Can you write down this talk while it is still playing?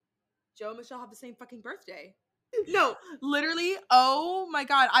Joe and Michelle have the same fucking birthday. No, literally. Oh my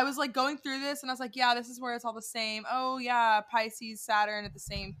God. I was like going through this and I was like, yeah, this is where it's all the same. Oh yeah, Pisces, Saturn at the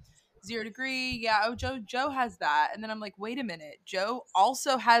same 0 degree. Yeah. Oh, Joe has that. And then I'm like, wait a minute. Joe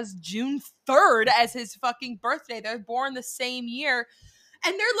also has June 3rd as his fucking birthday. They're born the same year.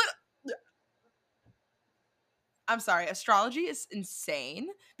 And they're I'm sorry, astrology is insane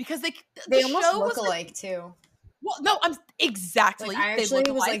because the They almost show look was like, alike too. well, no, I'm exactly. Like I They look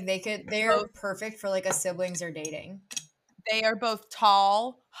actually was alike. like they're perfect for like a siblings are dating. They are both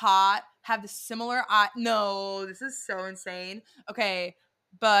tall, hot, have the similar eye. No, this is so insane. Okay,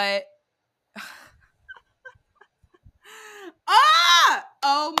 but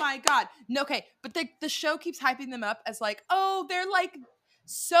oh my God. No, okay, but the show keeps hyping them up as like, oh, they're like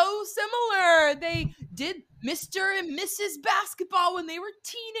so similar. They did Mr. and Mrs. Basketball when they were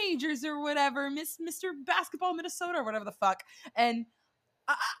teenagers or whatever. Mr. Basketball Minnesota or whatever the fuck. And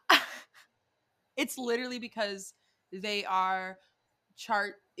it's literally because they are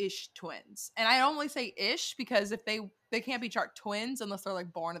chart-ish twins. And I only say ish because if they can't be chart twins unless they're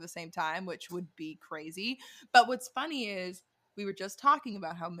like born at the same time, which would be crazy. But what's funny is we were just talking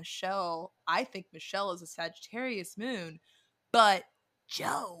about how I think Michelle is a Sagittarius moon, but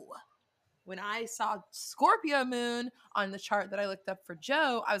Joe, when I saw Scorpio moon on the chart that I looked up for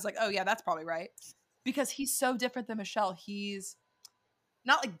Joe, I was like, oh yeah, that's probably right. Because he's so different than Michelle. He's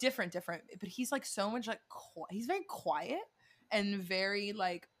not like different, but he's like so much like he's very quiet and very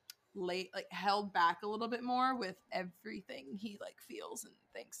like late, like held back a little bit more with everything he like feels and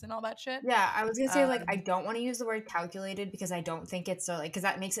thinks and all that shit. Yeah, I was gonna say like I don't want to use the word calculated because I don't think it's so like because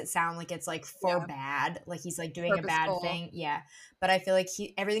that makes it sound like it's like for bad, like he's like doing Purposeful. a bad thing. Yeah, but I feel like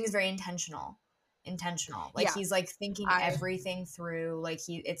everything is very intentional. Like he's like thinking everything through. Like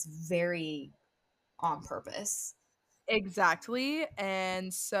it's very on purpose. Exactly.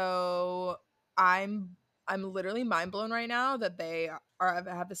 And so I'm literally mind blown right now that they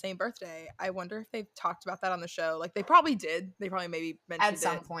have the same birthday. I wonder if they've talked about that on the show. Like they probably did. They probably maybe mentioned at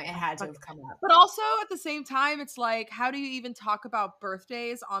some point. It had to have come up. But also at the same time, it's like, how do you even talk about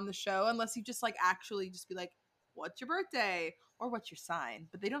birthdays on the show unless you just like actually just be like, what's your birthday? Or what's your sign?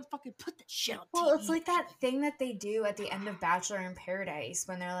 But they don't fucking put that shit on TV. Well, it's like that thing that they do at the end of Bachelor in Paradise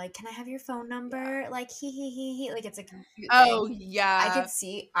when they're like, "Can I have your phone number?" Like he. Like it's a cute oh thing. yeah. I could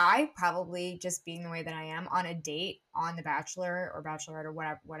see. I probably just being the way that I am on a date on The Bachelor or Bachelorette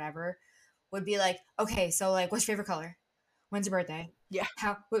or whatever, would be like, okay, so like, what's your favorite color? When's your birthday? Yeah.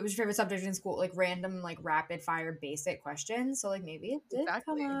 What was your favorite subject in school? Like random, like rapid fire, basic questions. So like maybe it did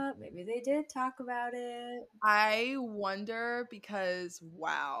come up. Maybe they did talk about it. I wonder because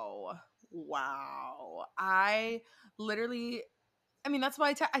wow. I literally. I mean, that's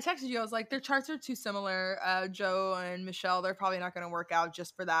why I texted you. I was like, their charts are too similar. Joe and Michelle, they're probably not going to work out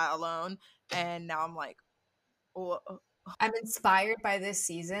just for that alone. And now I'm like, oh. I'm inspired by this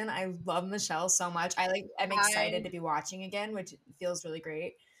season. I love Michelle so much. I'm excited to be watching again, which feels really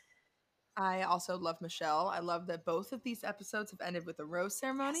great. I also love Michelle. I love that both of these episodes have ended with a rose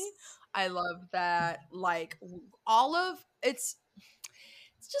ceremony. Yes. I love that like all of it's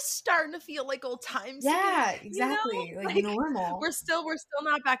just starting to feel like old times. Yeah, exactly. You know? Like normal. We're still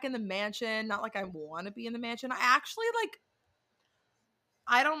not back in the mansion. Not like I want to be in the mansion. I actually like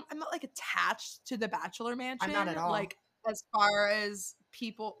I'm not like attached to the Bachelor mansion. I'm not at all. Like as far as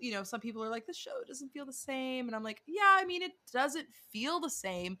people, some people are like, the show doesn't feel the same. And I'm like, yeah, I mean, it doesn't feel the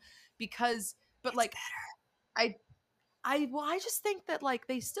same but it's like better. I just think that like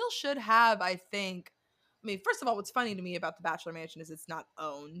they still should have, I mean, first of all, what's funny to me about the Bachelor Mansion is it's not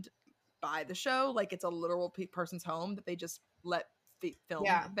owned by the show. Like it's a literal person's home that they just let film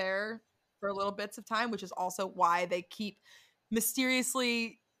there for little bits of time, which is also why they keep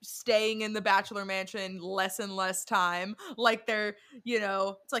mysteriously staying in the Bachelor Mansion less and less time. Like they're,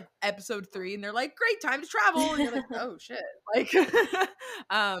 it's like episode 3 and they're like, great time to travel. And you're like, oh shit. Like,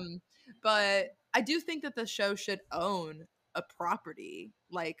 but I do think that the show should own a property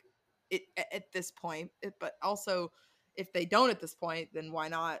like it at this point. But also if they don't at this point, then why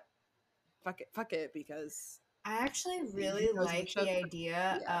not fuck it because I actually really like the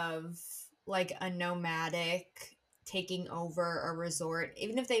idea of like a nomadic taking over a resort,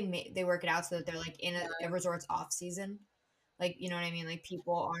 even if they work it out so that they're like in a resort's off season. Like, you know what I mean? Like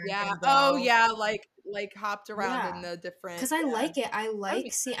people aren't. Yeah. Oh yeah. Like hopped around in the different. Because I like it. I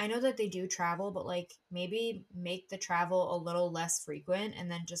know that they do travel, but like maybe make the travel a little less frequent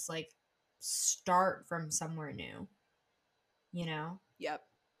and then just like start from somewhere new. You know? Yep.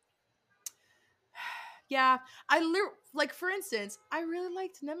 Yeah. Like for instance, I really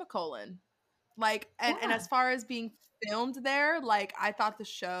liked Nemacolin. Like, and as far as being filmed there, like, I thought the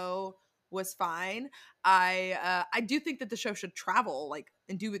show was fine. I do think that the show should travel, like,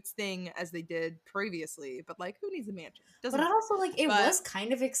 and do its thing as they did previously. But like, who needs a mansion? Doesn't But matter. also, like, it was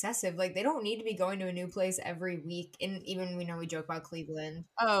kind of excessive. Like, they don't need to be going to a new place every week. And even we know we joke about Cleveland.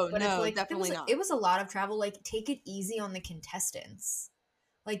 Oh but no, it's like definitely not. It was a lot of travel. Like, take it easy on the contestants.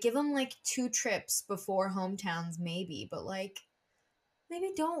 Like, give them like 2 trips before hometowns, maybe. But like,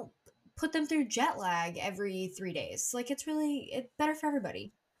 maybe don't put them through jet lag every 3 days. Like, it's better for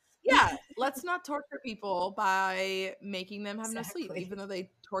everybody. Yeah, let's not torture people by making them have no sleep, Exactly. even though they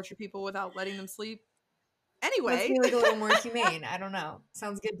torture people without letting them sleep. Anyway, Let's be like a little more humane. I don't know.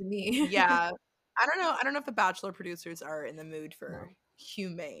 Sounds good to me. yeah, I don't know. I don't know if the Bachelor producers are in the mood for No.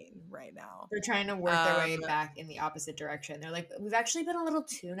 humane right now. They're trying to work their way back in the opposite direction. They're like, we've actually been a little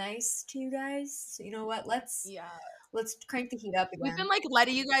too nice to you guys. So you know what? Let's crank the heat up again. We've been like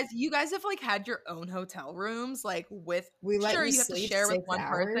letting you guys have like had your own hotel rooms, like with you have to share with one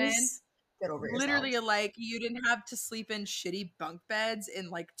person. Get over Literally, yourself. like, you didn't have to sleep in shitty bunk beds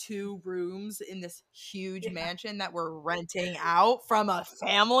in like 2 rooms in this huge mansion that we're renting out from a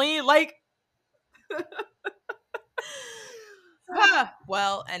family. Like,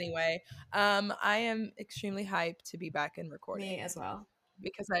 well, anyway, I am extremely hyped to be back in recording. Me as well,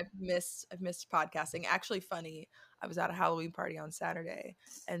 because I've missed podcasting. Actually, funny, I was at a Halloween party on Saturday,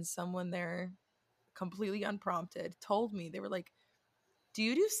 and someone there, completely unprompted, told me, they were like, "Do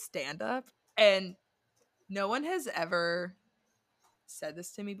you do stand up?" And no one has ever said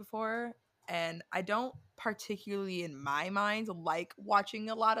this to me before, and I don't particularly, in my mind, like watching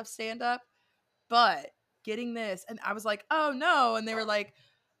a lot of stand up, but getting this, and I was like, "Oh no," and they were like,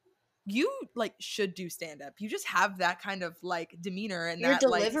 "You like should do stand up. You just have that kind of like demeanor and your that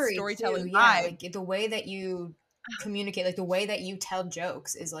delivery like storytelling too. vibe. Like the way that you communicate, like the way that you tell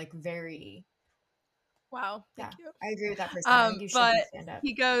jokes is like very." Wow, thank you. I agree with that person. I think you should do stand up.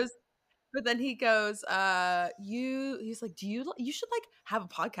 Then he goes, he's like, you should like have a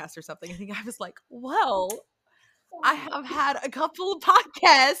podcast or something. I think I was like, well, I have had a couple of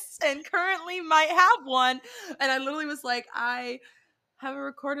podcasts and currently might have one. And I literally was like, I haven't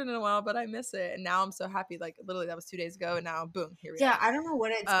recorded in a while, but I miss it. And now I'm so happy. Like, literally, that was 2 days ago. And now, boom, here we are. Yeah, I don't know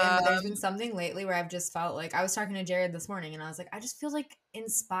what it's been, but there's been something lately where I've just felt like, I was talking to Jared this morning and I was like, I just feel like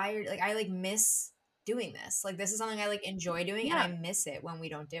inspired. Like, I like miss doing this. Like, this is something I like enjoy doing, and I miss it when we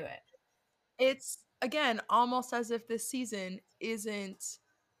don't do it. It's, again, almost as if this season isn't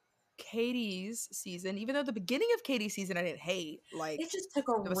Katie's season, even though the beginning of Katie's season I didn't hate. Like, it just took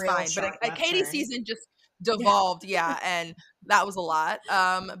a it was real fine, but Katie's season just devolved, and that was a lot.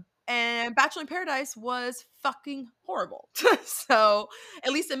 And Bachelor in Paradise was fucking horrible. So,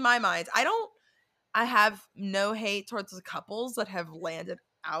 at least in my mind, I have no hate towards the couples that have landed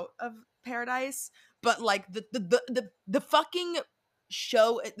out of Paradise, but like the fucking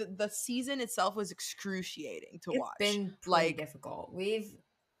show, the season itself was excruciating to watch. It's been like difficult. We've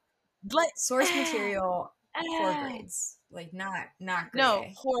source material 4 grades, like not great. No,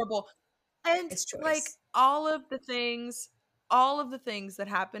 horrible. And like all of the things that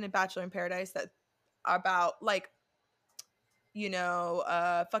happen in Bachelor in Paradise that are about, like,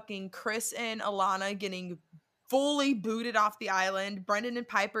 fucking Chris and Alana getting fully booted off the island, Brendan and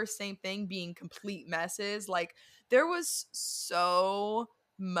Piper, same thing, being complete messes. Like, there was so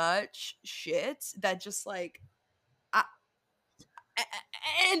much shit that just like,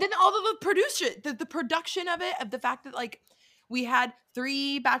 and then all of the production of it, of the fact that like we had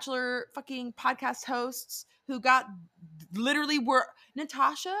 3 Bachelor fucking podcast hosts who got literally were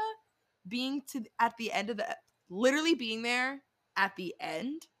Natasha being at the end of literally being there at the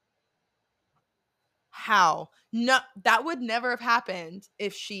end. How? No, that would never have happened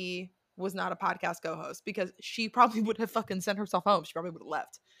if she was not a podcast co-host, because she probably would have fucking sent herself home. She probably would have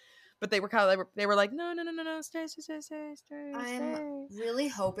left. But they were like, no, stay. I'm really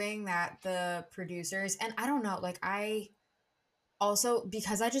hoping that the producers, and I don't know, like, I also,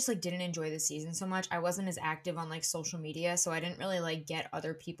 because I just like didn't enjoy the season so much, I wasn't as active on like social media, so I didn't really like get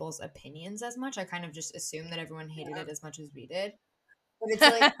other people's opinions as much. I kind of just assumed that everyone hated it as much as we did. But it's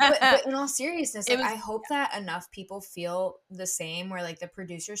like, but in all seriousness, like, I hope that enough people feel the same, where like the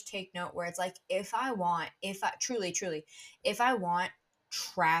producers take note, where it's like, if I truly, if I want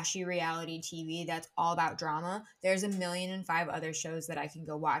trashy reality TV that's all about drama, there's 1,000,005 other shows that I can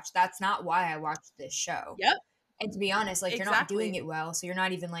go watch. That's not why I watched this show. Yep. And to be honest, like, you're not doing it well, so you're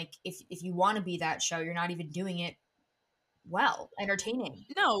not even like, if you want to be that show, you're not even doing it well, entertaining.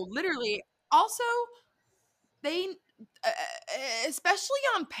 No, literally. Also, they especially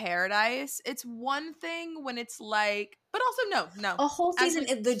on Paradise, it's one thing when it's like, but also no. A whole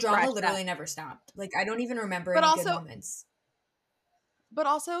season, the drama literally that. never stopped. Like, I don't even remember But any also, good moments. But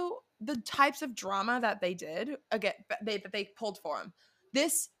also the types of drama that they did, again, that they pulled for them.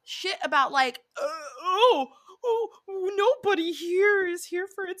 This shit about like, nobody here is here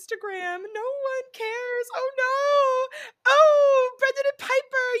for Instagram. No one cares. Oh no. Oh, Brendan and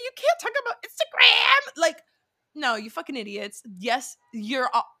Piper, you can't talk about Instagram. Like, no, you fucking idiots. Yes, you're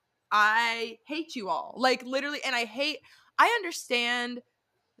all, I hate you all. Like, literally, and I understand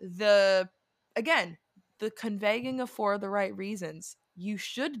again, the conveying of for the right reasons. You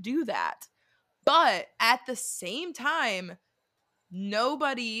should do that. But at the same time,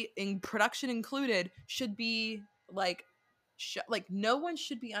 nobody, in production included, should be like, like no one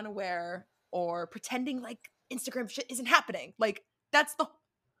should be unaware or pretending like Instagram shit isn't happening. Like, that's the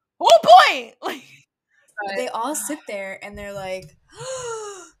whole point. Like, they all sit there and they're like,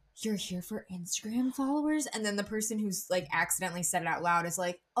 you're here for Instagram followers? And then the person who's like accidentally said it out loud is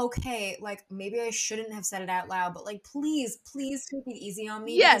like, okay, like maybe I shouldn't have said it out loud, but like please take it easy on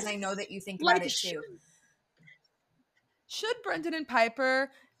me, because I know that you think about it too. Should Brendan and Piper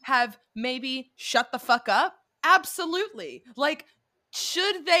have maybe shut the fuck up? Absolutely. Like,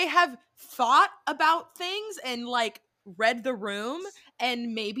 should they have thought about things and like read the room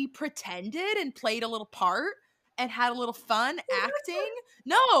and maybe pretended and played a little part and had a little fun acting?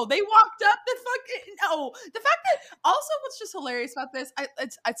 No, they walked up the fucking no. The fact that also what's just hilarious about this,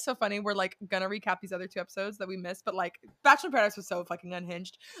 it's so funny. We're like gonna recap these other 2 episodes that we missed, but like Bachelor in Paradise was so fucking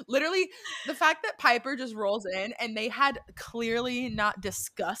unhinged. Literally, the fact that Piper just rolls in and they had clearly not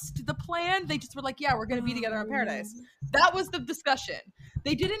discussed the plan. They just were like, yeah, we're gonna be together in Paradise. That was the discussion.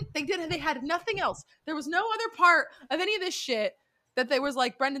 They had nothing else. There was no other part of any of this shit that they was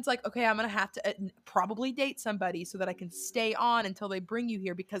like, Brendan's like, okay, I'm gonna have to probably date somebody so that I can stay on until they bring you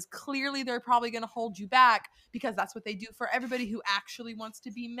here, because clearly they're probably gonna hold you back, because that's what they do for everybody who actually wants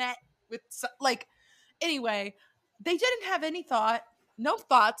to be met with, like, anyway, they didn't have any thought, no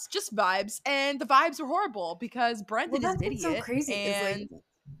thoughts, just vibes, and the vibes were horrible because Brendan is an idiot. So crazy, and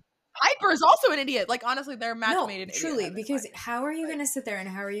Piper is also an idiot. Like, honestly, they're match made an idiot. Truly, because how are you going to sit there and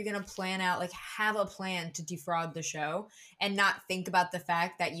how are you going to plan out, like, have a plan to defraud the show and not think about the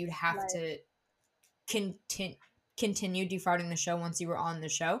fact that you'd have to continue defrauding the show once you were on the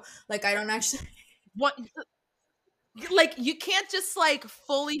show? Like, I don't actually... What... Like, you can't just like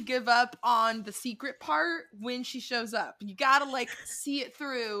fully give up on the secret part when she shows up. You gotta like see it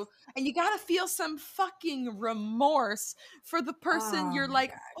through, and you gotta feel some fucking remorse for the person you're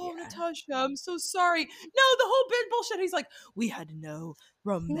like, Natasha, I'm so sorry. No, the whole bit bullshit. He's like, we had no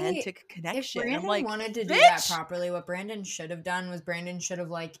romantic connection. If Brandon like, wanted to do that properly, what Brandon should have done was Brandon should have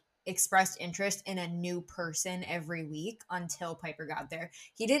like expressed interest in a new person every week until Piper got there.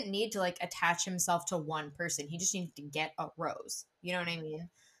 He didn't need to like attach himself to one person. He just needed to get a rose. You know what I mean?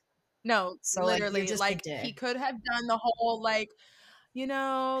 No, so literally, like he could have done the whole like, you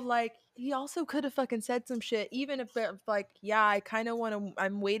know, like he also could have fucking said some shit, even if like, yeah, I kind of want to,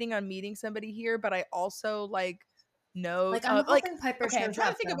 I'm waiting on meeting somebody here, but I also like know, like, I'm hoping Piper shows I'm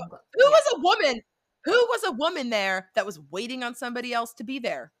trying to think about who was a woman there that was waiting on somebody else to be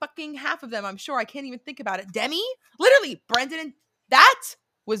there. Fucking half of them, I'm sure. I can't even think about it. Demi, literally, Brendan, and that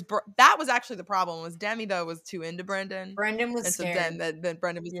was actually the problem. Was Demi though was too into Brendan. Brendan was scared. So then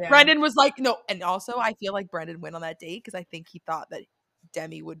Brendan was like, no, and also I feel like Brendan went on that date because I think he thought that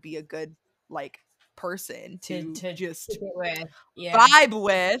Demi would be a good like person to just vibe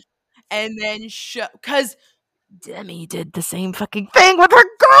with, and then because Demi did the same fucking thing with her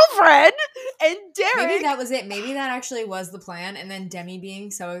girlfriend and Derek. Maybe that was it. Maybe that actually was the plan. And then Demi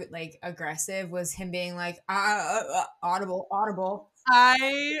being so like aggressive was him being like, audible.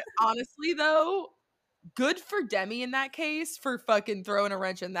 I honestly though, good for Demi in that case for fucking throwing a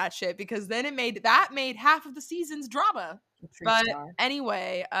wrench in that shit, because then it made half of the season's drama. But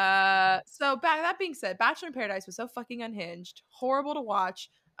anyway, so that being said, Bachelor in Paradise was so fucking unhinged, horrible to watch.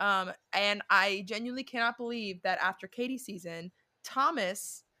 And I genuinely cannot believe that after Katie's season,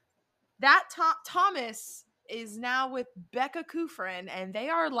 Thomas is now with Becca Kufrin, and they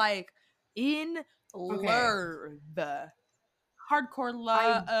are like in love. Hardcore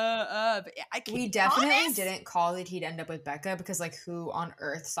love. We definitely didn't call that he'd end up with Becca, because like who on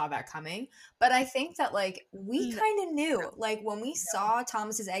earth saw that coming? But I think that like we kind of knew, like when we saw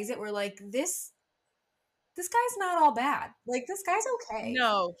Thomas's exit, we're like, this guy's not all bad. Like, this guy's okay.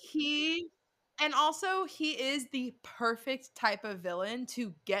 No, and also he is the perfect type of villain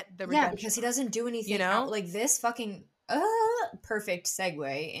to get the redemption. Yeah, because he doesn't do anything. You know, like this fucking perfect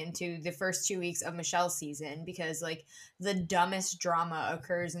segue into the first 2 weeks of Michelle's season, because like the dumbest drama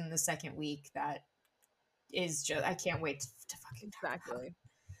occurs in the second week that is just, I can't wait to fucking talk about.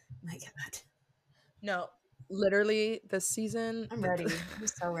 My God. No, literally this season. I'm ready. I'm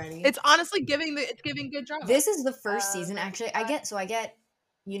so ready. It's honestly giving good drama. This is the first season, actually. I get,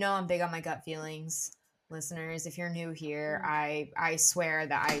 I'm big on my gut feelings. Listeners, if you're new here, I swear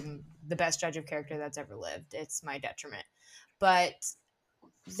that I'm the best judge of character that's ever lived. It's my detriment. But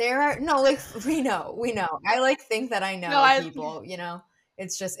there are, no, like, we know. I like think that I know people, you know?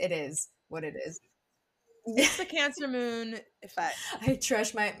 It's just, it is what it is. It's the Cancer Moon effect. I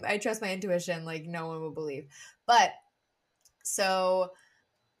trust my intuition like no one will believe. But so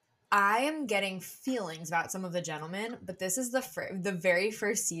I am getting feelings about some of the gentlemen, but this is the very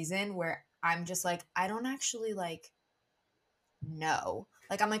first season where I'm just like, I don't actually like know.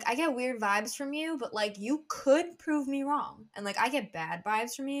 Like, I'm like, I get weird vibes from you, but like you could prove me wrong. And like I get bad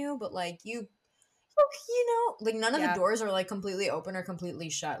vibes from you, but like you know, like none of the doors are like completely open or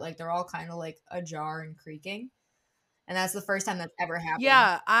completely shut. Like they're all kind of like ajar and creaking. And that's the first time that's ever happened.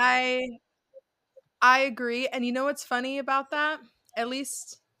 Yeah, I agree. And you know what's funny about that? At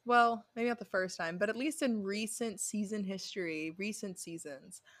least, well, maybe not the first time, but at least in recent seasons,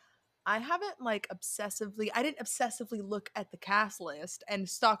 I didn't obsessively look at the cast list and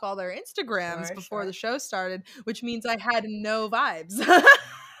stalk all their Instagrams before the show started, which means I had no vibes.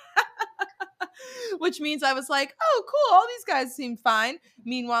 Which means I was like, oh, cool, all these guys seem fine.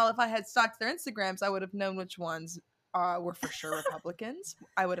 Meanwhile, if I had stalked their Instagrams, I would have known which ones were for sure Republicans.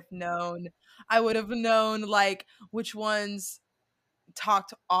 I would have known like which ones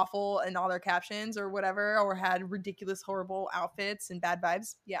talked awful in all their captions or whatever, or had ridiculous, horrible outfits and bad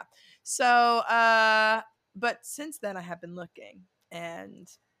vibes. Yeah. So, but since then I have been looking and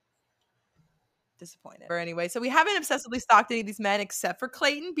disappointed. Or anyway, so we haven't obsessively stalked any of these men except for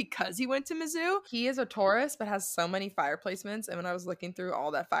Clayton because he went to Mizzou. He is a Taurus but has so many fire placements, and when I was looking through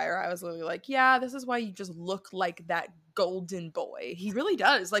all that fire, I was literally like, yeah, this is why you just look like that golden boy. He really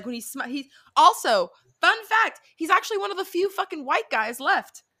does. Like when he's also, fun fact, he's actually one of the few fucking white guys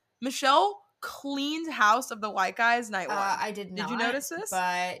left. Michelle cleaned house of the white guys night one. I did not. Did you notice this?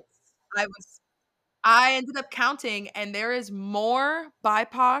 But I ended up counting, and there is more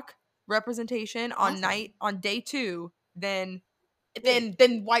BIPOC representation on day 2 than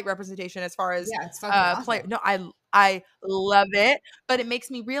white representation as far as it's fucking player. No, I love it, but it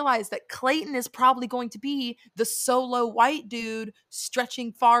makes me realize that Clayton is probably going to be the solo white dude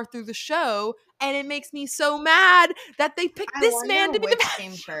stretching far through the show, and it makes me so mad that they picked this man to be the best.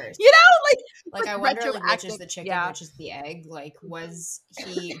 Came first. You know, like I wonder which is the chicken, which is the egg. Like,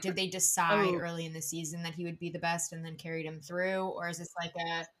 did they decide early in the season that he would be the best and then carried him through, or is this like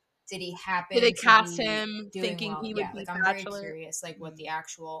did he happen? Did they cast him thinking he would be like I'm very curious, like what the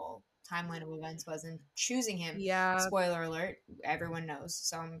actual timeline of events was in choosing him. Yeah. Spoiler alert, everyone knows.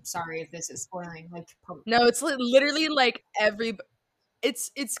 So I'm sorry if this is spoiling. Like, no, it's literally like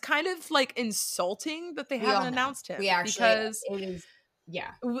it's kind of like insulting that they haven't announced him. Because it is.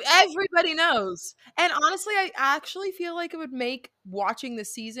 Yeah, everybody knows. And honestly, I actually feel like it would make watching the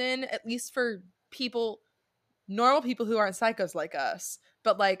season, at least for normal people who aren't psychos like us,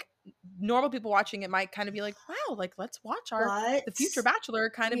 but like normal people watching it might kind of be like, wow, like let's watch the future bachelor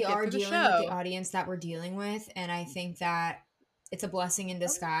kind of get through the show. We are dealing with the audience that we're dealing with, and I think that it's a blessing in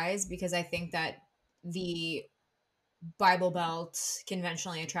disguise, because I think that the Bible Belt,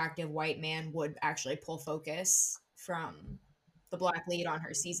 conventionally attractive white man would actually pull focus from the black lead on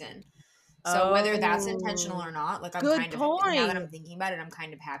her season. So whether that's intentional or not, like I'm now that I'm thinking about it, I'm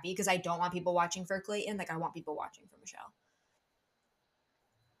kind of happy, because I don't want people watching for Clayton. Like I want people watching for Michelle.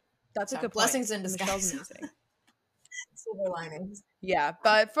 That's a good blessings point. in disguise. Michelle's amazing. Silver linings. Yeah,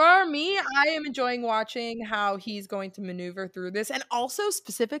 but for me, I am enjoying watching how he's going to maneuver through this, and also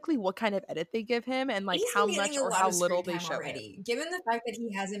specifically what kind of edit they give him, and like how much or how little they show him. Given the fact that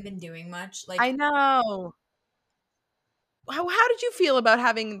he hasn't been doing much, like I know. How did you feel about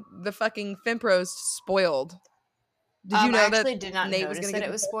having the fucking Fimpros spoiled? Did you know that did not Nate notice that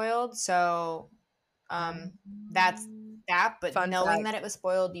it was spoiled? So, that's that. But knowing that it was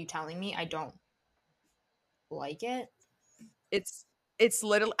spoiled, you telling me, I don't like it. It's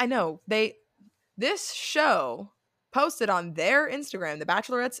literally, I know this show posted on their Instagram, the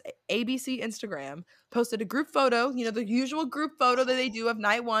Bachelorette's ABC Instagram, posted a group photo, you know, the usual group photo that they do of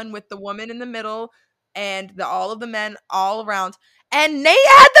night one with the woman in the middle and all of the men all around, and Nate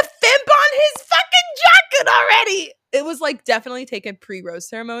had the Fimp on his fucking jacket already. It was like definitely taken pre-rose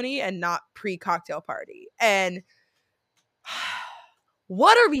ceremony and not pre-cocktail party. And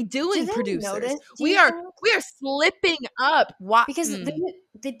What are we doing, producers? We are slipping up. Why? Because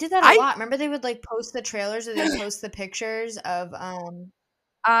they did that a lot. Remember, they would like post the trailers or they post the pictures of.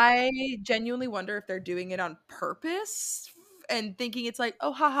 I genuinely wonder if they're doing it on purpose and thinking it's like,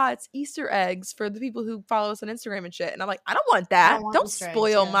 oh, haha, it's Easter eggs for the people who follow us on Instagram and shit. And I'm like, I don't want that. Don't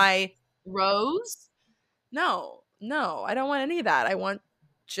spoil my rose. No, I don't want any of that. I want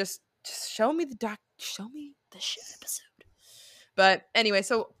just show me the shit episode. But anyway,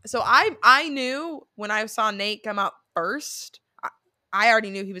 so I knew when I saw Nate come out first, I already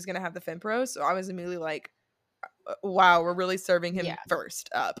knew he was gonna have the FinPro, so I was immediately like, wow, we're really serving him first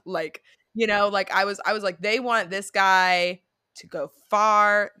up. Like, you know, like I was like, they want this guy to go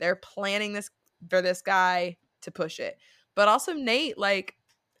far. They're planning this for this guy to push it. But also Nate, like,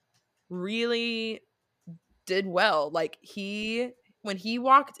 really did well. Like, when he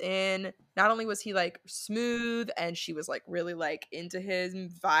walked in, not only was he like smooth and she was like really like into his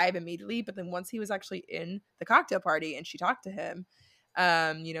vibe immediately, but then once he was actually in the cocktail party and she talked to him,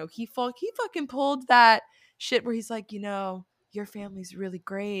 you know, he fucking pulled that shit where he's like, you know, your family's really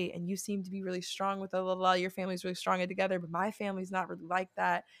great and you seem to be really strong with your family's really strong together, but my family's not really like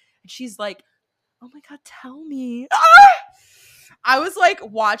that. And she's like, oh my God, tell me. I was like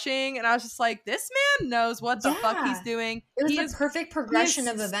watching and I was just like, this man knows what the fuck he's doing. It was the perfect progression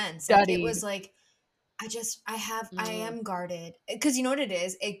of events. Like, it was like, I am guarded. Because you know what it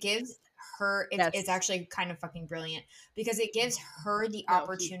is? It gives her, it's actually kind of fucking brilliant because it gives her the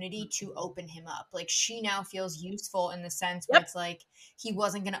opportunity to open him up. Like, she now feels useful in the sense where it's like, he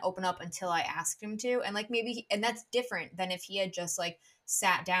wasn't going to open up until I asked him to. And like, maybe, and that's different than if he had just like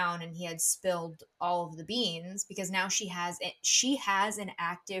sat down and he had spilled all of the beans, because now she has an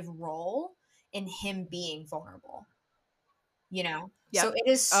active role in him being vulnerable, you know? So it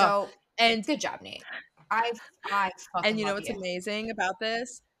is and good job, Nate. I fucking and you know what's amazing about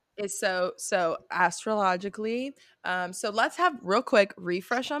this is so astrologically, so let's have real quick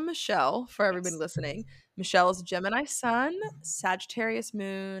refresh on Michelle for everybody listening. Michelle is a Gemini sun, Sagittarius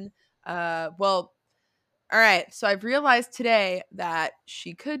moon. Well, all right, so I've realized today that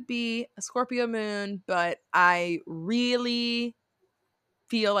she could be a Scorpio moon, but I really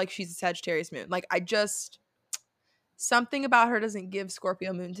feel like she's a Sagittarius moon. Like, something about her doesn't give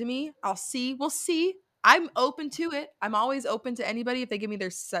Scorpio moon to me. We'll see. I'm open to it. I'm always open to anybody if they give me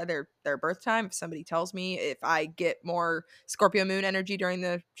their birth time. If somebody tells me if I get more Scorpio moon energy during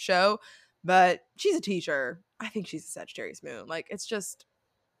the show, but she's a teacher. I think she's a Sagittarius moon. Like, it's just,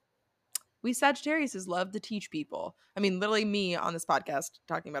 we Sagittariuses love to teach people. I mean, literally me on this podcast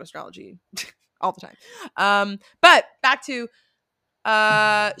talking about astrology all the time. But back to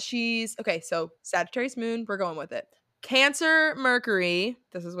she's okay. So Sagittarius moon, we're going with it. Cancer Mercury.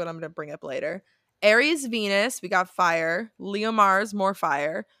 This is what I'm going to bring up later. Aries Venus, we got fire. Leo Mars, more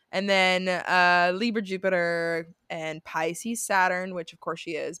fire. And then Libra Jupiter and Pisces Saturn, which of course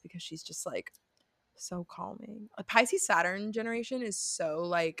she is because she's just like so calming. A Pisces Saturn generation is so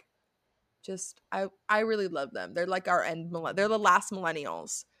like, just I really love them. They're like our they're the last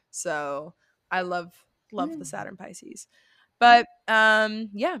millennials. So I love the Saturn Pisces. But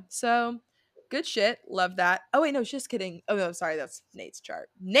yeah, so good shit. Love that. Oh wait, no, just kidding. Oh no, sorry, that's Nate's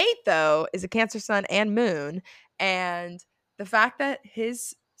chart. Nate though is a Cancer sun and moon, and the fact that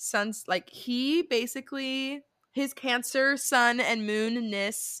his sun's like, he basically, his Cancer sun and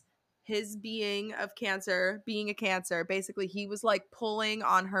moonness, his being of Cancer, being a Cancer, basically he was like pulling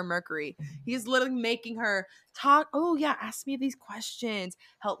on her Mercury. He's literally making her talk. Oh yeah, ask me these questions,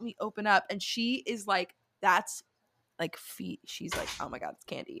 help me open up. And she is like, that's like she's like, oh my God, it's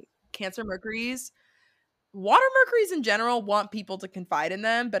candy. Cancer Mercuries, water Mercuries in general want people to confide in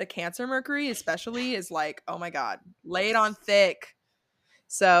them, but a Cancer Mercury especially is like, oh my God, lay it on thick.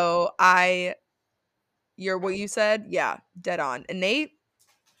 So what you said, yeah, dead on. And Nate,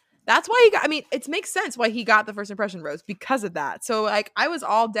 that's why it makes sense why he got the first impression rose, because of that. So like, I was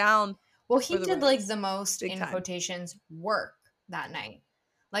all down. Well, he did like the most, in quotations, work that night.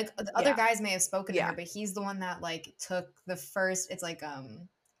 Like, the other guys may have spoken to her, but he's the one that like took the first, it's like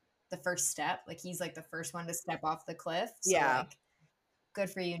the first step. Like, he's like the first one to step off the cliff. So like, good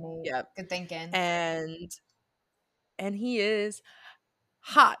for you, Nate. Yep. Good thinking. And he is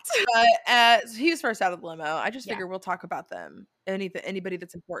hot. He was first out of the limo. I just figure we'll talk about them. Anybody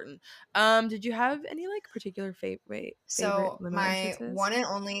that's important. Did you have any like particular favorite so limo my entrances? One and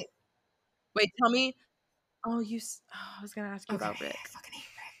only. Wait, tell me. I was gonna ask you about Rick. I fucking hate Rick.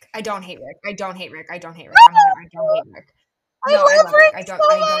 I don't hate Rick. I don't hate Rick. I don't hate Rick. I don't hate Rick. No, I love Rick. I don't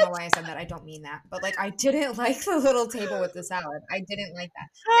know why I said that. I don't mean that. But like, I didn't like the little table with the salad. I didn't like that.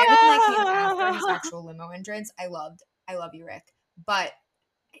 Everything that came after his actual limo entrance, I loved. I love you, Rick. but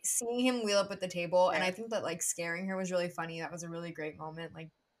seeing him wheel up at the table, and I think that like scaring her was really funny. That was a really great moment, like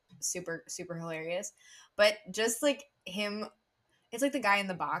super super hilarious. But just like him, it's like the guy in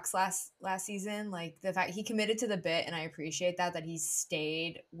the box last season, like the fact he committed to the bit, and I appreciate that he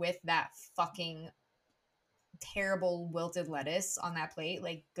stayed with that fucking terrible wilted lettuce on that plate.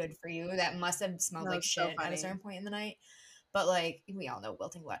 Like, good for you. That must have smelled like shit at a certain point in the night. But like, we all know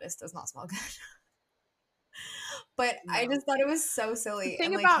wilting lettuce does not smell good. But no. I just thought it was so silly,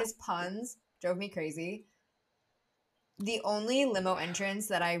 and like his puns drove me crazy. The only limo entrance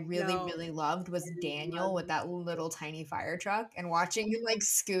that I really loved was Daniel with that little tiny fire truck, and watching him like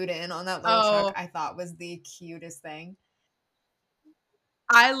scoot in on that little truck, I thought was the cutest thing.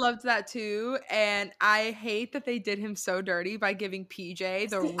 I loved that too, and I hate that they did him so dirty by giving PJ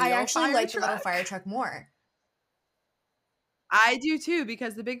the real I actually like the little fire truck more. I do too,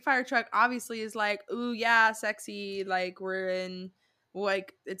 because the big fire truck obviously is like, ooh yeah, sexy, like we're in,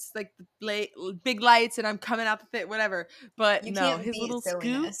 like it's like big lights and I'm coming out the fit, whatever. But you no, his little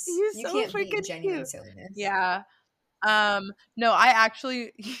silliness. Scoop, he's so freaking genuine silliness. Yeah. No, I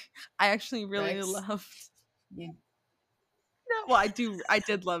actually really loved. Well, I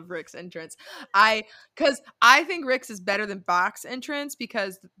did love Rick's entrance. Because I think Rick's is better than Box entrance,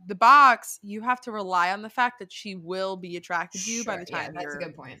 because the Box, you have to rely on the fact that she will be attracted to you by the time you're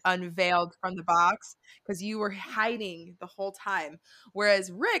unveiled from the box, because you were hiding the whole time.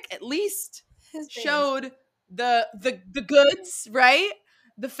 Whereas Rick at least showed the goods, right?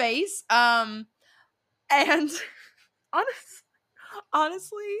 The face. And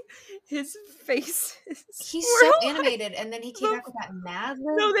honestly, his face he's so animated, and then he came back with that mad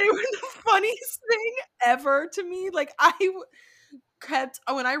lib. No, they were the funniest thing ever to me. Like,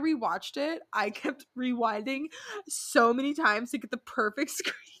 when I rewatched it, I kept rewinding so many times to get the perfect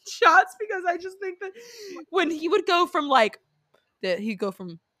screenshots, because I just think that when he would go from like he'd go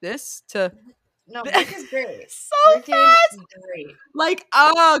from this to no, Rick is great. So Rick fast. Is great. Like,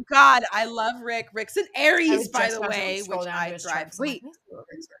 oh god, I love Rick. Rick's an Aries, by the way, which I drive. Wait,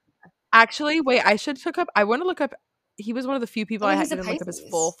 actually, wait. I should look up. I want to look up. He was one of the few people I had to look up his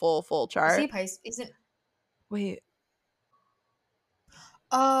full chart. Is he a Pisces? Isn't? Wait.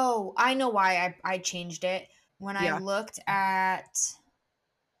 Oh, I know why I changed it. When I looked at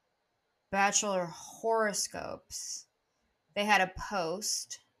Bachelor horoscopes, they had a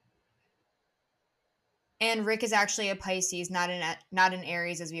post. And Rick is actually a Pisces, not an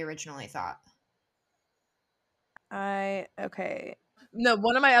Aries as we originally thought. Okay. No,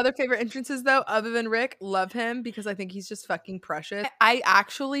 one of my other favorite entrances though, other than Rick, love him because I think he's just fucking precious. I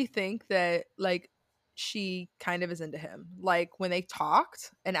actually think that like she kind of is into him. Like when they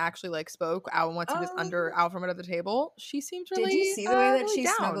talked and actually like spoke out once he was out from another table, she seemed really. Did you see the way that she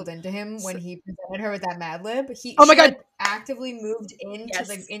snuggled into him when he presented her with that Mad Lib? Oh my god! Actively moved into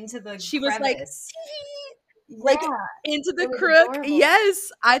the. She crevice. Was like into the crook. Adorable.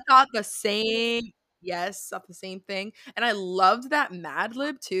 Yes, I thought the same. Yes, thought the same thing, and I loved that Mad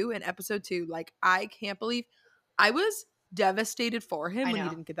Lib too in episode 2. Like, I can't believe I was devastated for him when he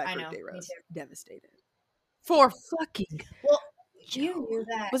didn't get that birthday rose. Devastated for fucking. Well, you knew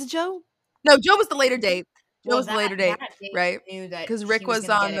that. Was it Joe? No, Joe was the later date. Joe was the later date, right? Knew that because Rick was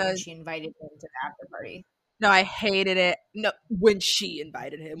on the. She invited him to the after party. No, I hated it. No, when she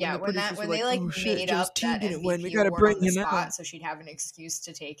invited him. Yeah, when they like made up that MVP win, we gotta bring him out, so she'd have an excuse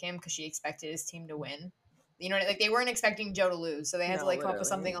to take him because she expected his team to win. You know, like they weren't expecting Joe to lose, so they had to like come up with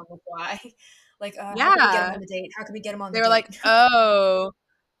something on the fly. Like, how can we get him on the date? How can we get him on the date? They were like, oh,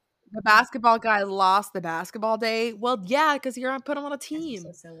 the basketball guy lost the basketball date. Well, yeah, because you're gonna put him on a team.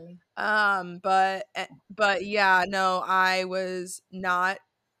 That's so silly. But yeah, no, I was not.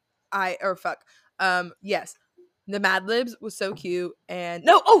 Yes, the Mad Libs was so cute, and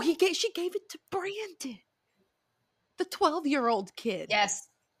she gave it to Brandon, the 12-year-old kid. Yes,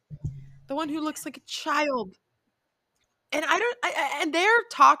 the one who looks like a child. And and they're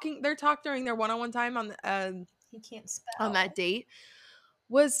talking during their one-on-one time on he can't spell on that date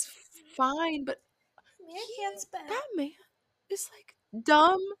was fine, but he can't spell. That man is like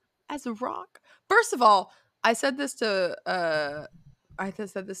dumb as a rock. First of all, I said this to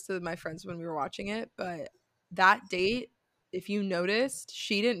my friends when we were watching it, but that date, if you noticed,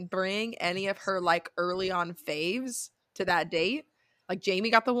 she didn't bring any of her like early on faves to that date. Like Jamie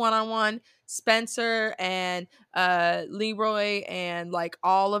got the one-on-one, Spencer and Leroy and like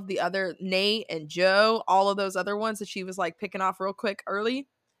all of the other, Nate and Joe, all of those other ones that she was like picking off real quick early.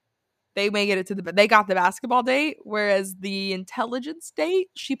 They they got the basketball date, whereas the intelligence date,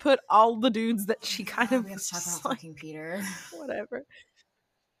 she put all the dudes that she kind of we have to talk about fucking Peter. Whatever.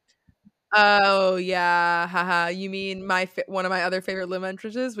 Oh yeah, haha. You mean one of my other favorite live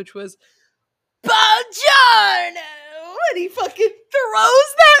entrances, which was Buongiorno, and he fucking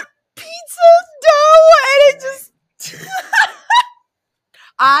throws that pizza dough, and it just.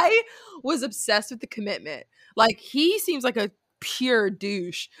 I was obsessed with the commitment. Like, he seems like a pure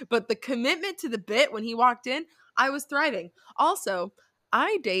douche, but the commitment to the bit when he walked in, I was thriving. Also,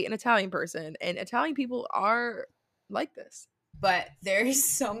 I date an Italian person, and Italian people are like this. But there's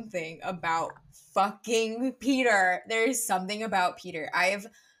something about fucking Peter. There's something about Peter.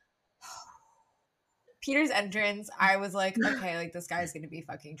 Peter's entrance, I was like, okay, like this guy's gonna be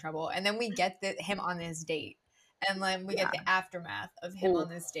fucking trouble. And then we get him on this date. And then we get the aftermath of him on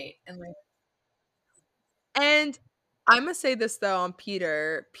this date. And I'm gonna say this though on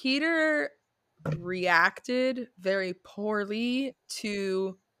Peter. Peter reacted very poorly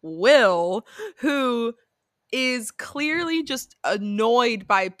to Will, who is clearly just annoyed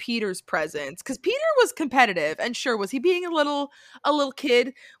by Peter's presence, because Peter was competitive, and sure, was he being a little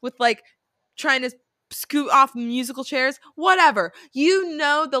kid with like trying to scoot off musical chairs? Whatever. You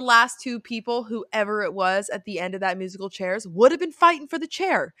know, the last two people, whoever it was at the end of that musical chairs, would have been fighting for the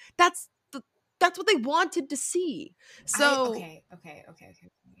chair. That's what they wanted to see. So okay.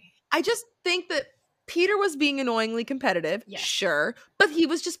 I just think that Peter was being annoyingly competitive, sure, but he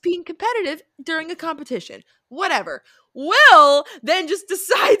was just being competitive during a competition. Whatever. Will then just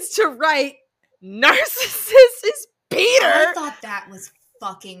decides to write Narcissus is Peter. I thought that was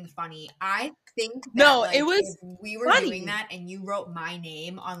fucking funny. I think that, it was if we were funny. Doing that and you wrote my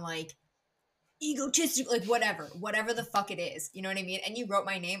name on like egotistic, like whatever the fuck it is, you know what I mean? And you wrote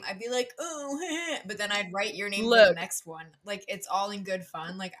my name, I'd be like, oh, but then I'd write your name for the next one. Like, it's all in good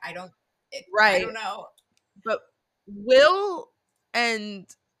fun. Like, I don't know. But Will and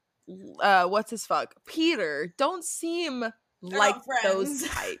what's his fuck? Peter don't seem like those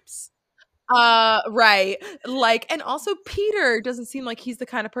types. Right. Like, and also Peter doesn't seem like he's the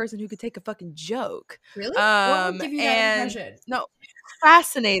kind of person who could take a fucking joke. Really? What would give you that impression? No,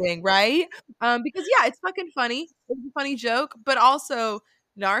 fascinating, right? Because yeah, it's fucking funny. It's a funny joke, but also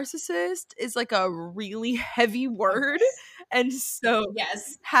narcissist is like a really heavy word, and so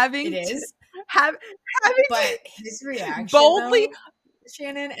yes, having it is. But his reaction boldly, though,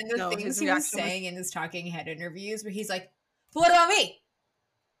 Shannon, and the things he was saying in his talking head interviews, where he's like, "What about me?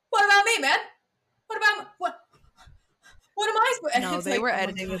 What about me, man? What about what? What am I supposed?" No, they were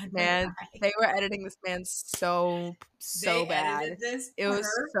editing this man. They were editing this man so bad. It was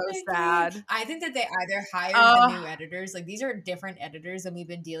so sad. I think that they either hired the new editors, like these are different editors than we've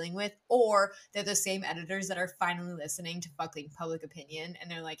been dealing with, or they're the same editors that are finally listening to fucking Public Opinion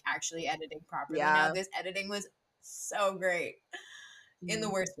and they're like actually editing properly. Now this editing was so great in the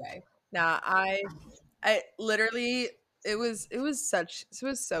worst way. Nah, I literally it was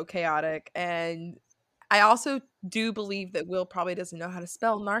so chaotic, and I also do believe that Will probably doesn't know how to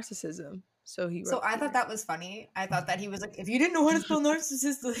spell narcissism. So I thought that was funny. I thought that he was like, if you didn't know how to spell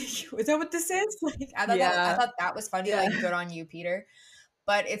narcissist, like, is that what this is? Like, I thought that was funny. Like, good on you, Peter.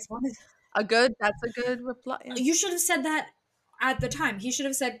 But it's one of that's a good reply. You should have said that at the time. He should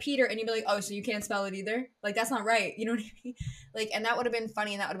have said Peter, and you'd be like, oh, so you can't spell it either? Like, that's not right. You know what I mean? Like, and that would have been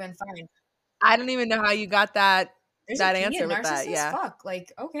funny, and that would have been fine. I don't even know how you got that answer with that. Yeah. Fuck.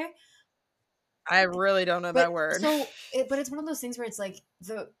 Like, okay. I really don't know that word. But it's one of those things where it's like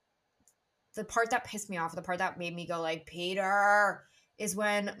the part that pissed me off, the part that made me go like, Peter, is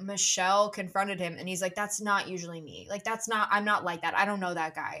when Michelle confronted him and he's like, that's not usually me. Like, I'm not like that. I don't know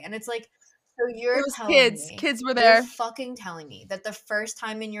that guy. And it's like, so you're telling me, kids were there. You're fucking telling me that the first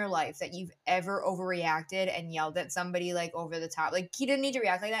time in your life that you've ever overreacted and yelled at somebody like over the top, like he didn't need to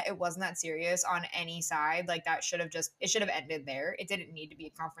react like that. It wasn't that serious on any side. Like it should have ended there. It didn't need to be a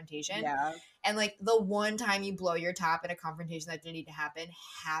confrontation. Yeah. And like the one time you blow your top in a confrontation that didn't need to happen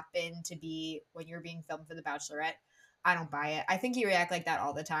happened to be when you were being filmed for The Bachelorette. I don't buy it. I think you react like that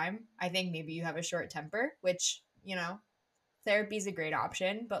all the time. I think maybe you have a short temper, which, you know, therapy's a great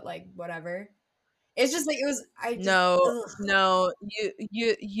option, but like whatever. It's just like it was. No.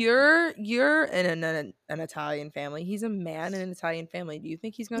 You're in an Italian family. He's a man in an Italian family. Do you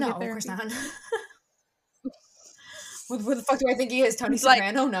think he's gonna get there? No, of course not. What the fuck do I think he is? Tony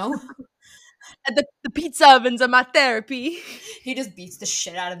Soprano? Like, no. The pizza ovens are my therapy. He just beats the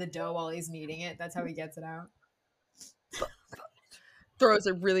shit out of the dough while he's kneading it. That's how he gets it out. Throws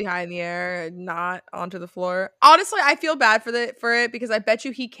it really high in the air and not onto the floor. Honestly, I feel bad for it because I bet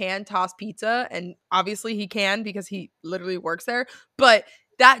you he can toss pizza, and obviously he can because he literally works there. But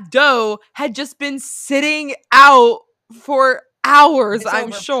that dough had just been sitting out for hours,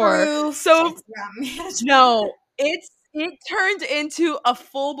 I'm sure. So no, it's it turned into a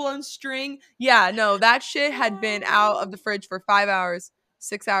full-blown string. Yeah, no, that shit had been out of the fridge for 5 hours,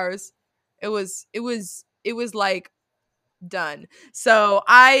 6 hours. It was like done. So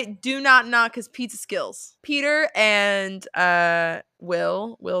I do not knock his pizza skills. Peter and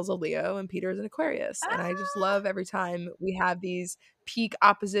Will's a Leo and Peter's an Aquarius. And I just love every time we have these peak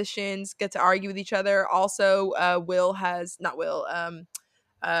oppositions get to argue with each other. Also,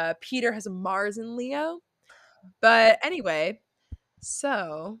 Peter has a Mars in Leo. But anyway,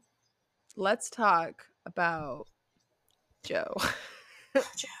 so let's talk about Joe.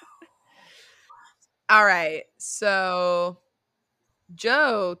 All right. So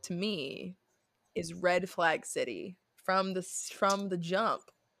Joe, to me, is red flag city from the jump.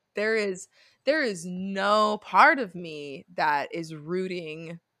 There is no part of me that is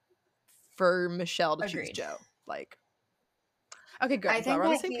rooting for Michelle to choose Joe. Like, okay, great. I think we're on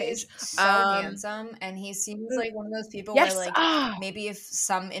the that same he's page. so handsome, and he seems like one of those people where, like, maybe if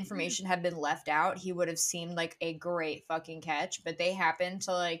some information had been left out, he would have seemed like a great fucking catch. But they happen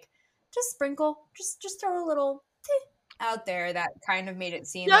to like just sprinkle, just throw a little out there that kind of made it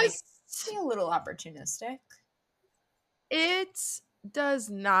seem like a little opportunistic. It does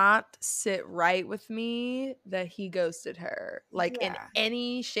not sit right with me that he ghosted her, like, in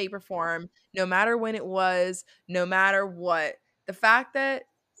any shape or form, no matter when it was, no matter what. The fact that,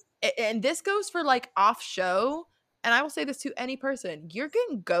 and this goes for like off show, and I will say this to any person, you're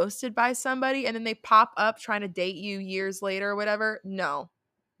getting ghosted by somebody and then they pop up trying to date you years later or whatever. No,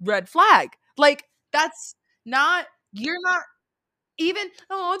 red flag. Like, that's not, you're not even,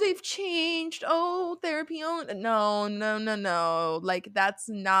 oh, they've changed, oh, therapy, oh, no, like, that's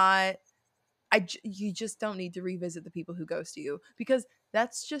not, you just don't need to revisit the people who ghost you, because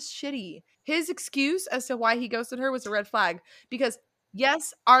that's just shitty. His excuse as to why he ghosted her was a red flag, because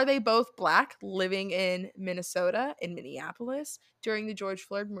yes, are they both Black living in Minnesota, in Minneapolis during the George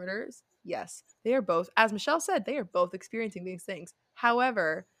Floyd murders? Yes, they are both, as Michelle said, they are both experiencing these things.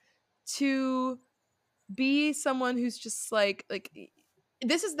 However, to be someone who's just like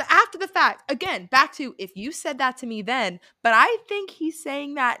this is the after the fact, again, back to, if you said that to me then, but I think he's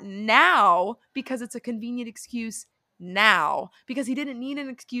saying that now because it's a convenient excuse now, because he didn't need an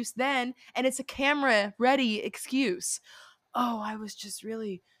excuse then, and it's a camera ready excuse. Oh, I was just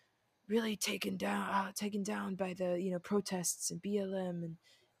really taken down by the protests and BLM and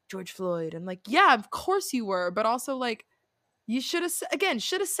George Floyd. And like, yeah, of course you were, but also like, you should have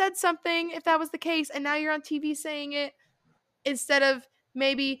said something if that was the case, and now you're on TV saying it instead of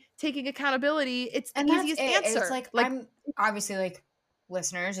maybe taking accountability. It's the easiest answer. It's like I'm obviously, like,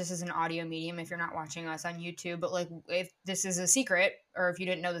 listeners, this is an audio medium if you're not watching us on YouTube, but like, if this is a secret or if you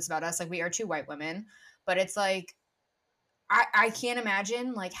didn't know this about us, like, we are two white women, but it's like I can't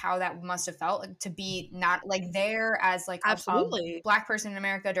imagine like how that must have felt, like, to be not like there as like absolutely a Black person in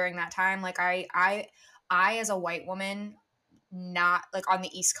America during that time. Like, I as a white woman, not like on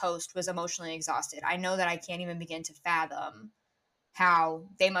the East Coast, was emotionally exhausted. I know that I can't even begin to fathom how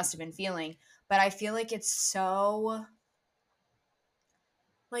they must have been feeling, but I feel like it's so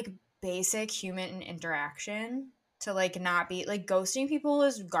like basic human interaction to like not be like, ghosting people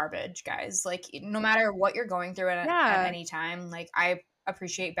is garbage, guys. Like, no matter what you're going through at any time, like, I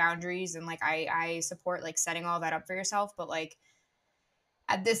appreciate boundaries and like I support like setting all that up for yourself, but like,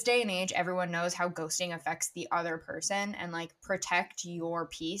 at this day and age, everyone knows how ghosting affects the other person, and like, protect your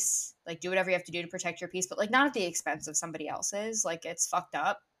peace. Like, do whatever you have to do to protect your peace, but like, not at the expense of somebody else's. Like, it's fucked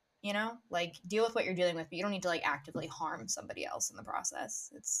up, like, deal with what you're dealing with, but you don't need to like actively harm somebody else in the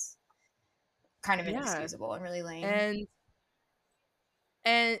process. It's kind of inexcusable and really lame.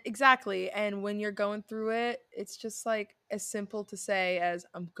 And exactly. And when you're going through it, it's just like as simple to say as,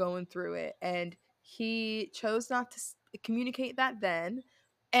 I'm going through it. And he chose not to communicate that then.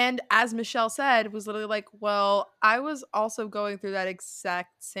 And as Michelle said, was literally like, well, I was also going through that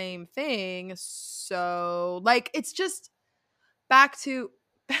exact same thing. So like, it's just back to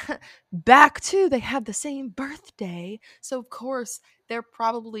they have the same birthday. So of course they're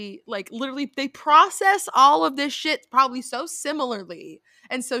probably like, literally, they process all of this shit probably so similarly.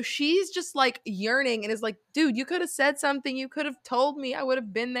 And so she's just like yearning and is like, dude, you could have said something. You could have told me. I would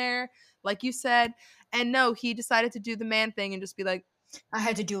have been there, like you said. And no, he decided to do the man thing and just be like, I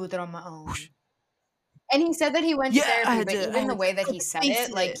had to deal with it on my own. And he said that he went to therapy, but even the way that he said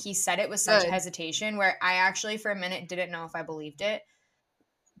it, like, he said it with such hesitation where I actually for a minute didn't know if I believed it.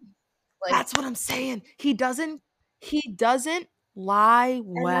 Like, that's what I'm saying. He doesn't lie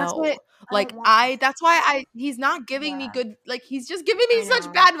well. That's why he's not giving me good, like, he's just giving me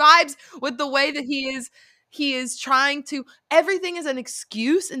such bad vibes with the way that he is trying to, everything is an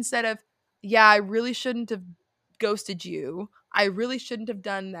excuse instead of, yeah, I really shouldn't have ghosted you. I really shouldn't have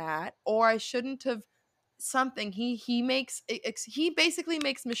done that, or I shouldn't have something. He basically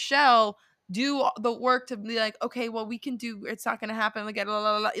makes Michelle do the work to be like, okay, well, we can do, it's not gonna happen, like, blah,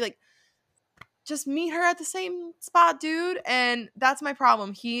 blah, blah. Like, just meet her at the same spot, dude. And that's my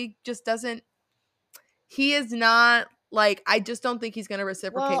problem. He just doesn't, he is not like, I just don't think he's gonna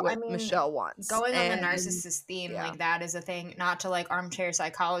reciprocate what Michelle wants. Going on the narcissist theme, like, that is a thing, not to like armchair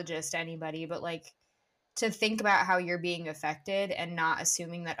psychologist anybody, but like to think about how you're being affected and not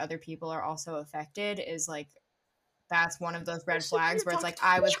assuming that other people are also affected is like, that's one of those red flags where it's like,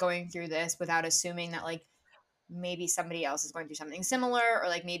 I was going through this without assuming that like maybe somebody else is going through something similar, or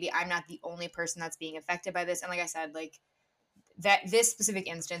like maybe I'm not the only person that's being affected by this. And like I said, like that this specific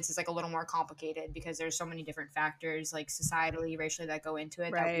instance is like a little more complicated because there's so many different factors, like societally, racially, that go into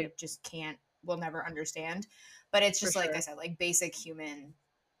it, that we just we'll never understand. But it's just like I said, like basic human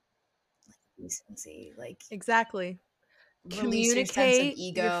decency, like exactly. Communicate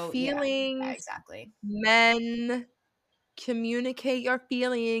your feelings. Yeah, exactly. Men, communicate your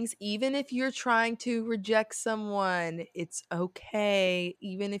feelings. Even if you're trying to reject someone, it's okay.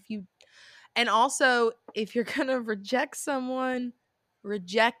 Even if you, and also if you're gonna reject someone,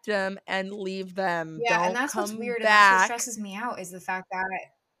 reject them and leave them. Yeah, don't and that's come what's weird, back. and that's what stresses me out is the fact that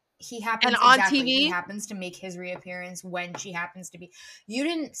he happens, and on exactly, TV, he happens to make his reappearance when she happens to be. You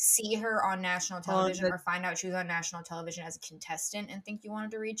didn't see her on national television or find out she was on national television as a contestant and think you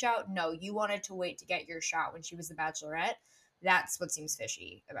wanted to reach out. No, you wanted to wait to get your shot when she was the Bachelorette. That's what seems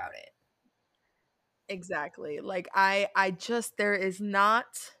fishy about it. Exactly. Like I just, there is not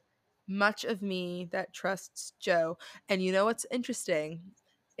much of me that trusts Joe. And you know what's interesting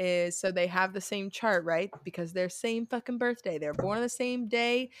is, so they have the same chart, right? Because they're same fucking birthday. They're born on the same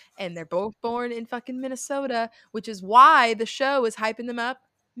day, and they're both born in fucking Minnesota, which is why the show is hyping them up.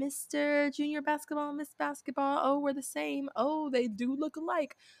 Mr. Junior Basketball, Miss Basketball. Oh, we're the same. Oh, they do look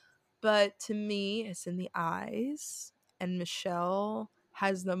alike. But to me, it's in the eyes. And Michelle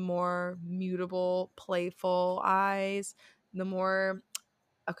has the more mutable, playful eyes. The more,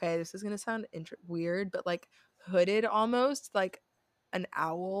 okay, this is going to sound weird, but like hooded almost, like an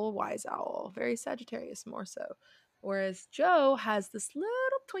owl, wise owl. Very Sagittarius more so. Whereas Joe has this little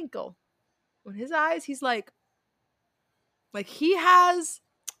twinkle. When his eyes, he's like he has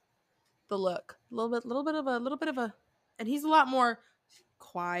the look. A little bit of a, and he's a lot more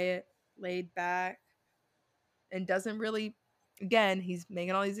quiet, laid back, and doesn't really, again, he's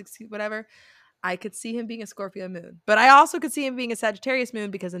making all these excuses, whatever. I could see him being a Scorpio moon, but I also could see him being a Sagittarius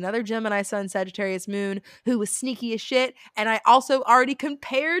moon, because another Gemini sun Sagittarius moon who was sneaky as shit. And I also already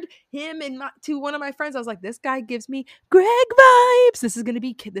compared him to one of my friends. I was like, this guy gives me Greg vibes. This is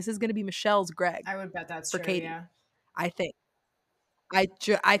gonna be Michelle's Greg. I would bet that's for true. Katie. Yeah, I think.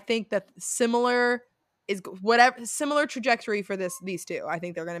 I think that similar is whatever similar trajectory for these two. I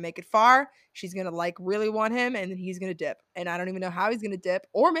think they're gonna make it far. She's gonna like really want him, and then he's gonna dip. And I don't even know how he's gonna dip,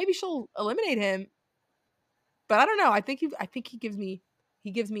 or maybe she'll eliminate him. But I don't know. I think he gives me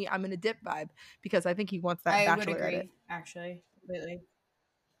I'm gonna dip vibe, because I think he wants that Bachelorette. I would agree, actually, completely.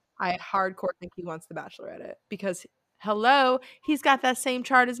 I hardcore think he wants the Bachelorette, because hello, he's got that same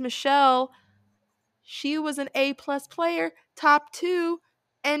chart as Michelle. She was an A+ player, top 2,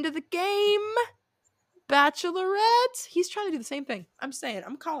 end of the game. Bachelorette. He's trying to do the same thing. I'm saying,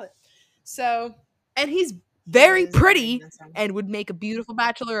 I'm calling it. So, and he's very pretty and would make a beautiful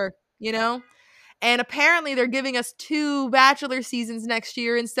bachelor, you know? And apparently they're giving us 2 Bachelor seasons next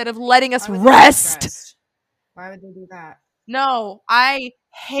year instead of letting us rest. Why would they do that? No, I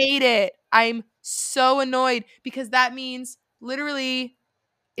hate it. I'm so annoyed, because that means literally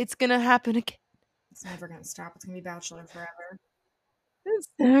it's going to happen again. It's never going to stop. It's going to be Bachelor forever. It's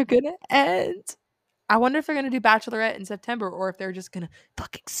never going to end. I wonder if they're going to do Bachelorette in September, or if they're just going to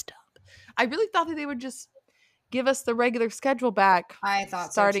fucking stop. I really thought that they would just give us the regular schedule back. I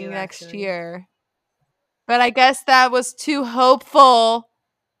thought starting so too, next actually. year. But I guess that was too hopeful.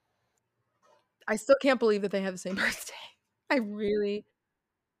 I still can't believe that they have the same birthday. I really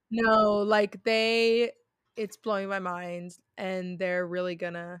no, like it's blowing my mind, and they're really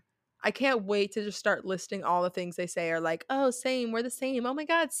gonna. I can't wait to just start listing all the things they say are like, oh, same, we're the same. Oh my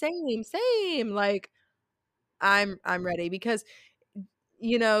god, same. Like, I'm ready, because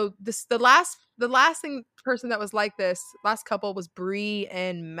you know the last person that was like this last couple was Bree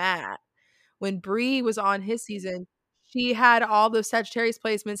and Matt. When Bree was on his season, she had all those Sagittarius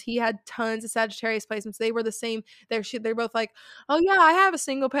placements. He had tons of Sagittarius placements. They were the same. They're both like, oh yeah, I have a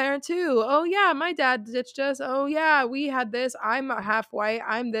single parent too. Oh yeah, my dad ditched us. Oh yeah, we had this. I'm half white.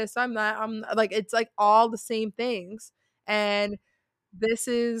 I'm this. I'm that. I'm like, it's like all the same things. And this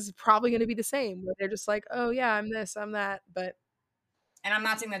is probably going to be the same, where they're just like, oh yeah, I'm this, I'm that. But and I'm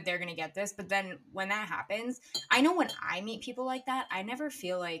not saying that they're going to get this, but then when that happens, I know when I meet people like that, I never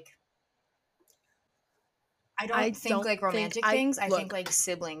feel like, I don't think like romantic things. I think like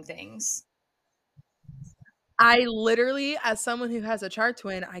sibling things. I literally, as someone who has a chart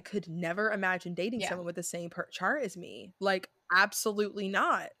twin, I could never imagine dating someone with the same chart as me. Like, absolutely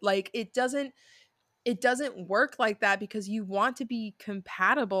not. Like, it doesn't work like that, because you want to be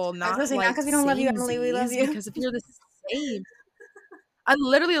compatible, not like not because we don't love you, Emily. We love you. Because if you're the same, I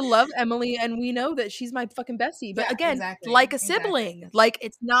literally love Emily, and we know that she's my fucking bestie. But again, like a sibling, like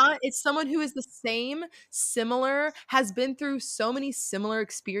it's someone who is the same, similar, has been through so many similar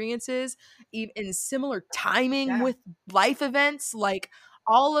experiences, in similar timing with life events. Like,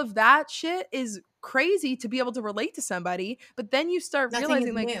 all of that shit is crazy to be able to relate to somebody. But then you start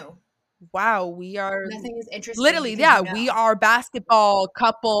realizing, like, wow, we are nothing is interesting. Literally, yeah, we are basketball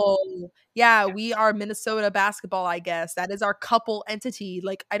couple. Yeah, we are Minnesota basketball, I guess. That is our couple entity.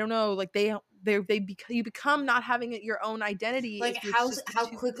 Like, I don't know, like you become not having your own identity. Like, how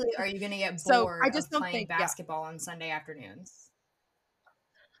quickly are you going to get bored of playing basketball on Sunday afternoons?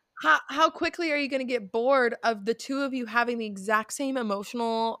 How quickly are you going to get bored of the two of you having the exact same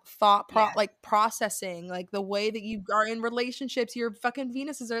emotional thought like processing, like the way that you are in relationships? Your fucking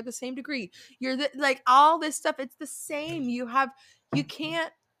Venuses are the same degree. You're like all this stuff. It's the same. You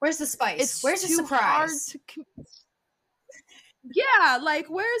can't. Where's the spice? Where's the surprise? Yeah, like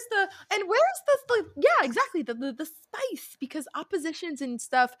where's the yeah, exactly, the spice, because oppositions and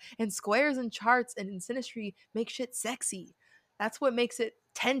stuff and squares and charts and in synastry make shit sexy. That's what makes it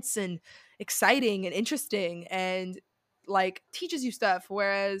tense and exciting and interesting, and like teaches you stuff.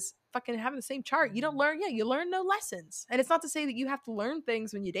 Whereas fucking having the same chart, you don't learn. Yeah, you learn no lessons. And it's not to say that you have to learn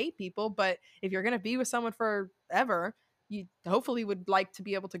things when you date people, but if you're gonna be with someone forever, you hopefully would like to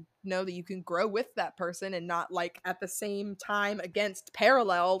be able to know that you can grow with that person and not like at the same time against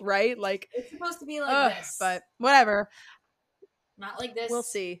parallel, right? Like, it's supposed to be like this, but whatever. Not like this. We'll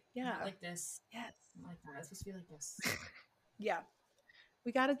see. Yeah, not like this. Yes, not like that. It's supposed to be like this. Yeah,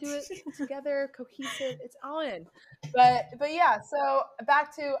 we got to do it together, cohesive. It's all in. But yeah. So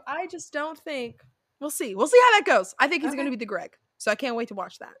back to, I just don't think, we'll see how that goes. I think he's going to be the Greg, so I can't wait to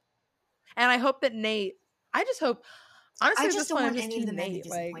watch that. And I hope that Nate. I just hope. Honestly, I just don't want any of the men to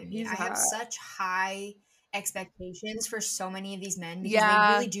disappoint me. I have such high expectations for so many of these men, because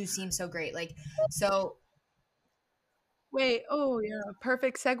they really do seem so great. Like, so. Wait, oh yeah,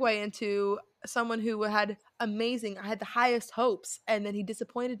 perfect segue into someone who had amazing. I had the highest hopes, and then he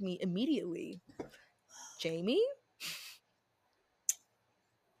disappointed me immediately. Jamie?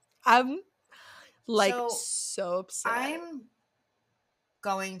 I'm like so upset. I'm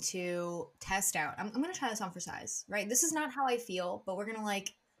going to test out. I'm going to try this on for size, right? This is not how I feel, but we're going to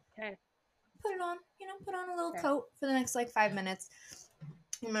like put it on, put on a little coat for the next like 5 minutes.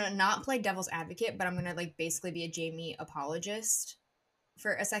 I'm going to not play devil's advocate, but I'm going to like basically be a Jamie apologist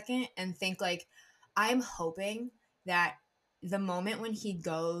for a second and think like, I'm hoping that the moment when he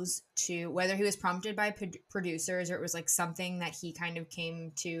goes to, whether he was prompted by producers or it was like something that he kind of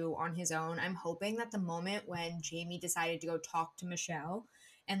came to on his own, I'm hoping that the moment when Jamie decided to go talk to Michelle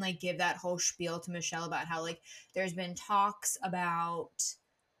and like give that whole spiel to Michelle about how like there's been talks about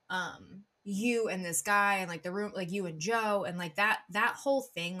you and this guy and like the room, like you and Joe, and like that whole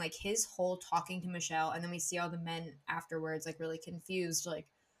thing, like his whole talking to Michelle, and then we see all the men afterwards like really confused, like,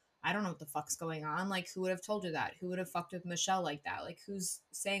 I don't know what the fuck's going on. Like, who would have told her that? Who would have fucked with Michelle like that? Like, who's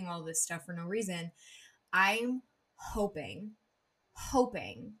saying all this stuff for no reason? I'm hoping,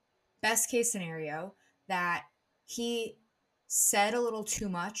 best case scenario, that he said a little too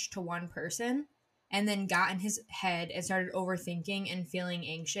much to one person and then got in his head and started overthinking and feeling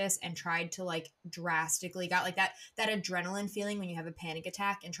anxious and tried to like drastically, got like that adrenaline feeling when you have a panic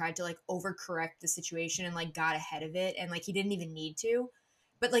attack, and tried to like overcorrect the situation and like got ahead of it, and like he didn't even need to,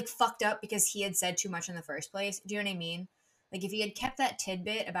 but like fucked up because he had said too much in the first place. Do you know what I mean? Like if he had kept that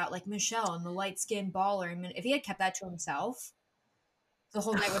tidbit about like Michelle and the light-skinned baller, if he had kept that to himself, the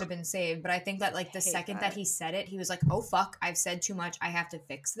whole night would have been saved. But I think that like the second that he said it, he was like, oh fuck, I've said too much, I have to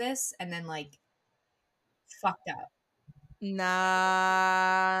fix this, and then like fucked up. Nah,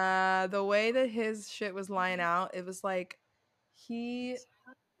 the way that his shit was lying out, it was like he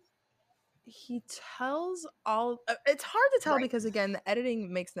tells all, it's hard to tell because again the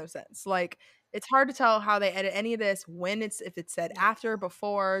editing makes no sense. Like it's hard to tell how they edit any of this, when if it's said after,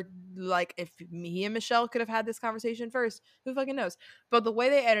 before, like if he and Michelle could have had this conversation first, who fucking knows. But the way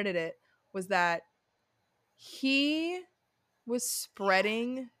they edited it was that he was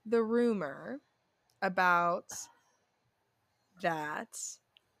spreading the rumor about that.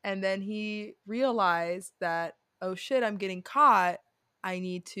 And then he realized that, oh shit, I'm getting caught. I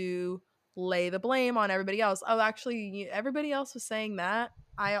need to lay the blame on everybody else. Oh, actually, everybody else was saying that.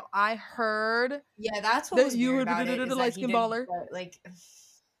 I heard. Yeah, that's what was weird about it, is that light he skin did, baller. like,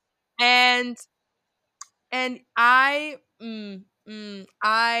 And I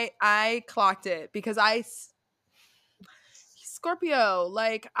clocked it because Scorpio,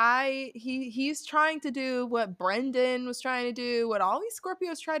 like he's trying to do what Brendan was trying to do, what all these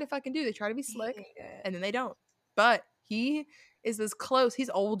Scorpios try to fucking do. They try to be slick and then they don't. But he is this close. He's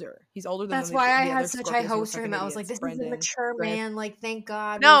older. He's older than that's why I had such high hopes for him. I was like, this is a mature man. Like, thank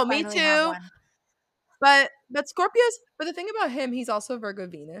God. No, me too. But Scorpios, but the thing about him, he's also Virgo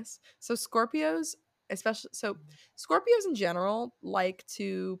Venus. So Scorpios, especially, so Scorpios in general like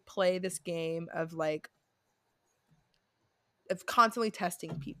to play this game of constantly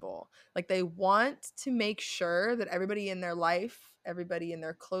testing people. Like they want to make sure that everybody in their life, everybody in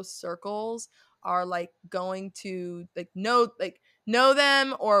their close circles are like going to know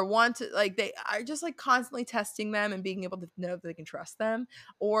them, or want to, like, they are just like constantly testing them and being able to know that they can trust them.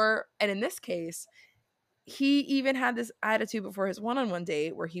 And in this case, he even had this attitude before his one-on-one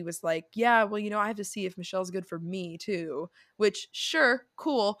date where he was like, yeah, well, I have to see if Michelle's good for me too, which, sure,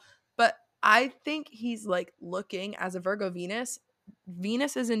 cool. But I think he's like looking as a Virgo Venus.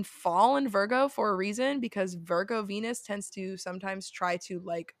 Venus is in fall in Virgo for a reason, because Virgo Venus tends to sometimes try to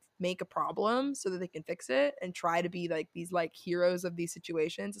like make a problem so that they can fix it and try to be like these like heroes of these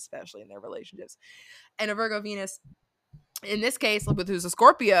situations, especially in their relationships. And a Virgo Venus, in this case, with who's a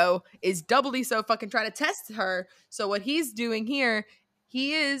Scorpio, is doubly so fucking trying to test her. So what he's doing here,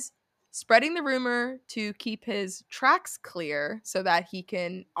 he is spreading the rumor to keep his tracks clear so that he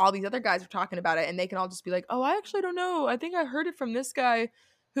can, all these other guys are talking about it and they can all just be like, oh, I actually don't know. I think I heard it from this guy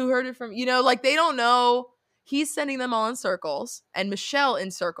who heard it from, like they don't know. He's sending them all in circles and Michelle in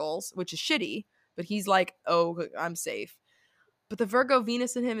circles, which is shitty, but he's like, oh, I'm safe. But the Virgo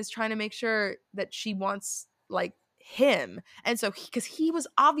Venus in him is trying to make sure that she wants like him. And so because he was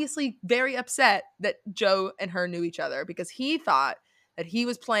obviously very upset that Joe and her knew each other, because he thought that he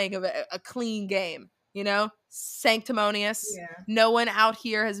was playing a clean game, sanctimonious. Yeah. No one out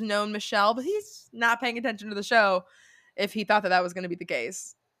here has known Michelle, but he's not paying attention to the show if he thought that was going to be the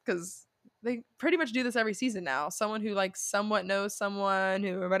case, because they pretty much do this every season now. Someone who like somewhat knows someone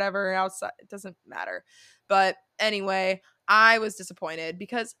who or whatever outside, it doesn't matter. But anyway, I was disappointed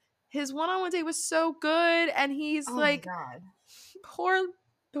because his one-on-one date was so good, and he's poor,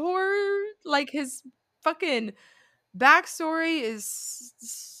 like his fucking backstory is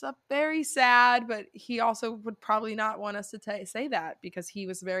very sad, but he also would probably not want us to say that, because he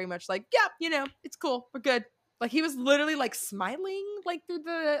was very much like, yeah, it's cool, we're good. Like he was literally like smiling like through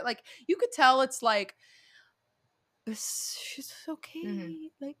the, like you could tell it's like, she's okay. Mm-hmm.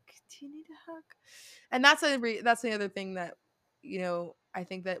 Like, do you need a hug? And that's the other thing that, I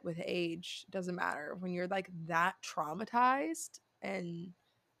think that with age, it doesn't matter when you're like that traumatized. And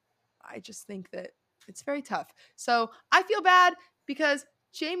I just think that it's very tough. So I feel bad because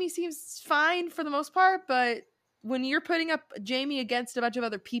Jamie seems fine for the most part, but when you're putting up Jamie against a bunch of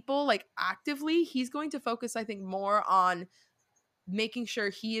other people, like actively, he's going to focus, I think, more on making sure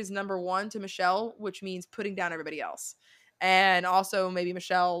he is number one to Michelle, which means putting down everybody else. And also maybe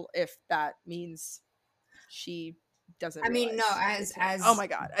Michelle, if that means she doesn't. I mean, no, as oh my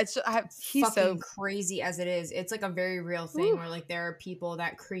god, he's fucking so crazy as it is. It's like a very real thing where like there are people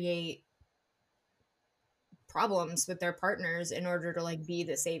that create problems with their partners in order to like be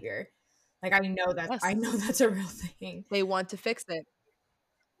the savior. Like I know that's a real thing. They want to fix it.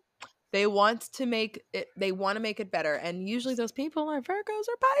 They want to make it better, and usually those people are Virgos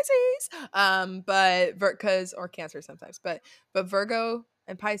or Pisces, but or Cancer sometimes, but Virgo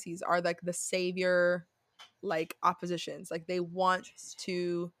and Pisces are like the savior, like oppositions. Like they want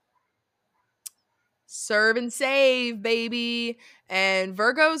to serve and save, baby. And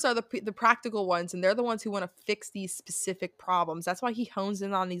Virgos are the practical ones, and they're the ones who want to fix these specific problems. That's why he hones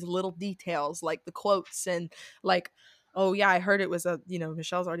in on these little details, like the quotes and like, oh yeah, I heard it was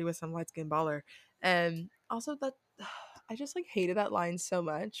Michelle's already with some light skinned baller. And also that I just like hated that line so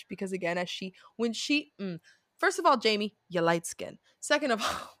much, because again, first of all, Jamie, you light skin. Second of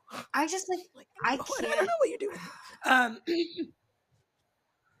all, I just I can't. I don't know what you're doing.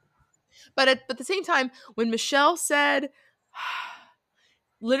 But at the same time, when Michelle said,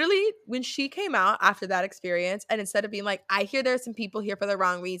 literally when she came out after that experience, and instead of being like, I hear there's some people here for the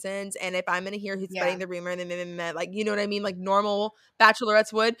wrong reasons, and if I'm gonna hear who's spreading the rumor, and like, you know what I mean, like normal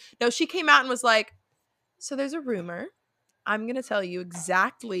bachelorettes would. No, she came out and was like, so there's a rumor. I'm gonna tell you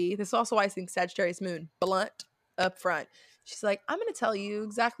exactly. This is also why I think Sagittarius moon blunt up front. She's like, I'm gonna tell you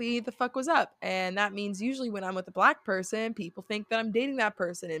exactly the fuck was up. And that means usually when I'm with a black person, people think that I'm dating that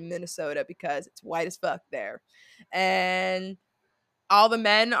person in Minnesota because it's white as fuck there. And all the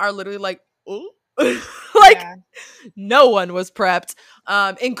men are literally like, oh. Like, yeah. No one was prepped,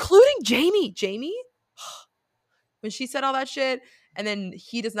 including Jamie. Jamie, when she said all that shit, and then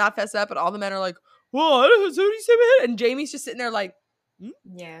he does not fess up, and all the men are like, "Whoa, so he said it," and Jamie's just sitting there like,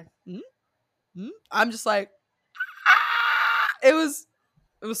 yeah. I'm just like, ah! It was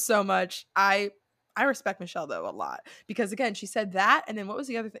so much. I respect Michelle though a lot because again she said that, and then what was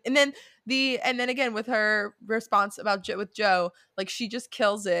the other thing? And then again with her response about with Joe, like she just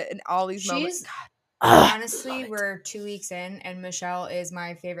kills it in all these moments. God. Honestly, we're 2 weeks in, and Michelle is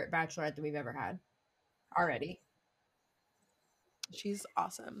my favorite bachelorette that we've ever had already. She's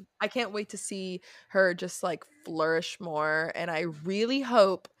awesome. I can't wait to see her just like flourish more, and I really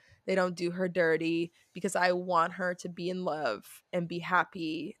hope they don't do her dirty because I want her to be in love and be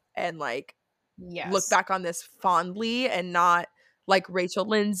happy and like look back on this fondly and not like Rachel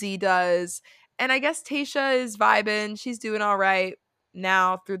Lindsay does. And I guess Tayshia is vibing. She's doing all right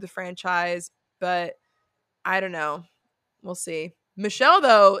now through the franchise, but I don't know. We'll see. Michelle,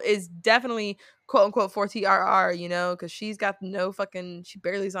 though, is definitely quote unquote 4TRR, you know, because she's got no fucking, she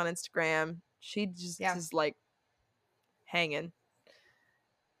barely is on Instagram. She just is like hanging.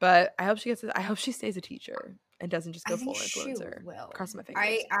 But I hope she gets, I hope she stays a teacher and doesn't just go full influencer. Will. Cross my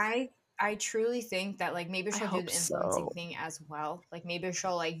fingers. I truly think that like maybe she'll do the influencing thing as well. Like maybe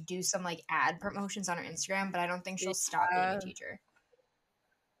she'll like do some like ad promotions on her Instagram, but I don't think she'll stop being a teacher.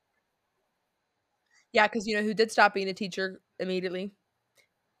 Yeah, because you know who did stop being a teacher immediately?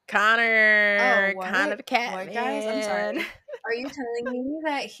 Connor. Oh, Connor the cat. What, guys? I'm sorry. Are you telling me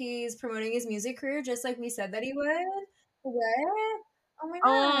that he's promoting his music career just like we said that he would? What?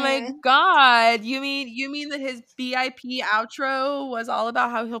 Oh my god. You mean that his VIP outro was all about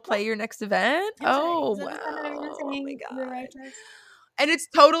how he'll play your next event? Oh, wow. Oh my god. And it's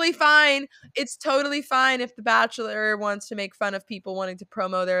totally fine. It's totally fine if The Bachelor wants to make fun of people wanting to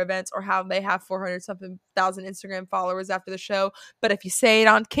promo their events or how they have 400-something thousand Instagram followers after the show. But if you say it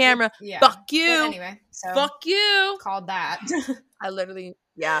on camera, fuck you. But anyway, so fuck you. Called that. I literally,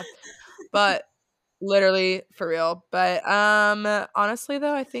 yeah. But literally for real. But honestly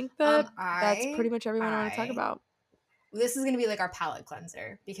though, I think that that's pretty much everyone I want to talk about. This is gonna be like our palate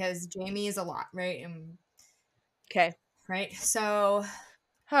cleanser because Jamie is a lot, right? Okay. Right? So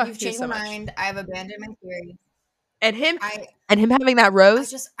you've changed my mind. I've abandoned my theory. And him having that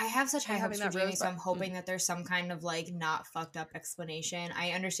rose. I have such high hopes for Jamie, so I'm hoping that there's some kind of like not fucked up explanation.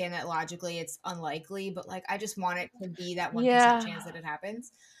 I understand that logically it's unlikely, but like I just want it to be that 1% chance that it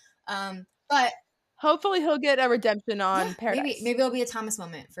happens. But hopefully he'll get a redemption on Paradise. Maybe it'll be a Thomas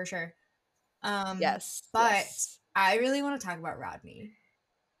moment for sure. Yes. But I really want to talk about Rodney.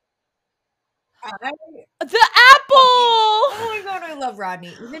 The apple! Oh my god, I love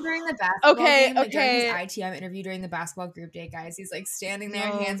Rodney. Even during the basketball game, like during his ITM interview during the basketball group date, guys, he's like standing there,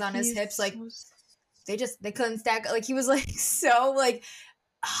 hands on his hips, like they couldn't stack. Like he was like so like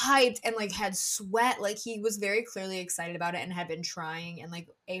hyped and like had sweat. Like he was very clearly excited about it and had been trying. And like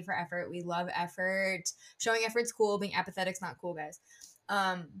A for effort, we love effort. Showing effort's cool. Being apathetic's not cool, guys.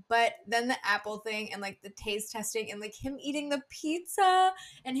 But then the apple thing and like the taste testing and like him eating the pizza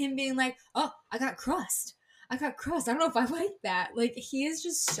and him being like, oh, I got crust. I don't know if I like that. Like he is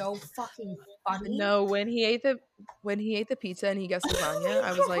just so fucking funny. No, when he ate the pizza and he got lasagna,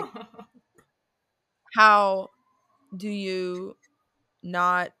 I was like, how do you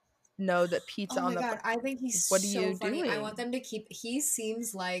not know that pizza on the god, I think he's what so are you funny. Doing? I want them to keep he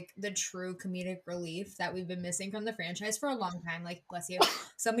seems like the true comedic relief that we've been missing from the franchise for a long time. Like, bless you.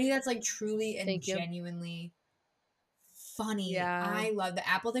 Somebody that's like truly and genuinely funny. Yeah. I love the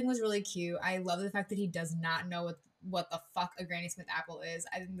apple thing was really cute. I love the fact that he does not know what the fuck a Granny Smith apple is.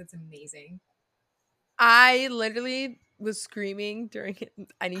 I think that's amazing. I literally was screaming during it.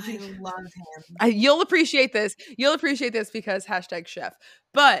 I love him. You'll appreciate this. You'll appreciate this because #chef.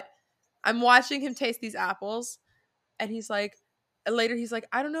 But I'm watching him taste these apples, and he's like, later he's like,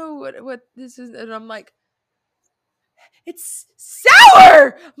 I don't know what this is, and I'm like, it's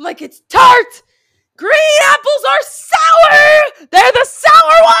sour. I'm like, it's tart. Green apples are sour. They're the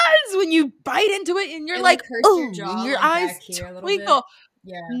sour ones. When you bite into it, and you're like, oh, your eyes twinkle.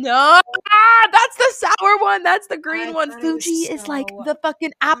 Yeah. No, that's the sour one. That's the green one. Fuji is like the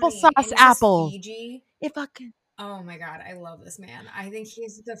fucking applesauce apple. Fiji. It fucking. Oh my god, I love this man. I think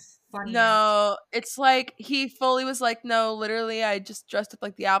he's the funniest. No, it's like he fully was like, no, literally, I just dressed up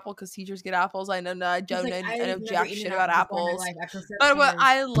like the apple because teachers get apples. I know, I don't know jack shit about apples. But what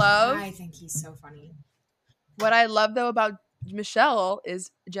I love, I think he's so funny. What I love though about Michelle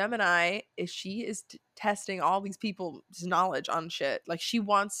is Gemini is she is testing all these people's knowledge on shit. Like she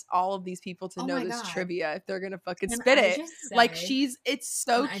wants all of these people to know this trivia if they're gonna fucking spit it. Like it's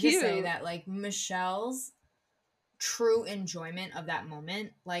so cute. I just say that like Michelle's true enjoyment of that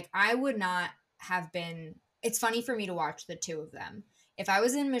moment, like I would not have been. It's funny for me to watch the two of them. If I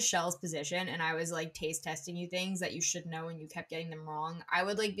was in Michelle's position and I was like taste testing you things that you should know and you kept getting them wrong, I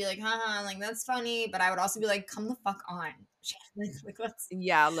would like be like, haha, like that's funny. But I would also be like, come the fuck on. like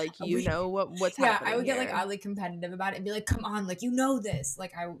yeah, like you know what's happening. Yeah, I would here. get like oddly competitive about it and be like, come on, like you know this.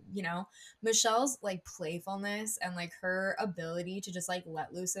 Like Michelle's like playfulness and like her ability to just like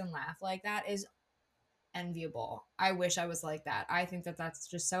let loose and laugh like that is enviable. I wish I was like that. I think that that's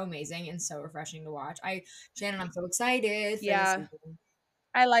just so amazing and so refreshing to watch. Shannon, I'm so excited for this season.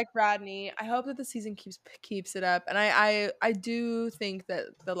 I like Rodney. I hope that the season keeps it up, and I do think that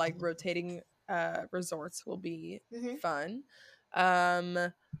the like rotating resorts will be fun.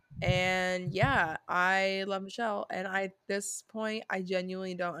 And yeah, I love Michelle, and at this point I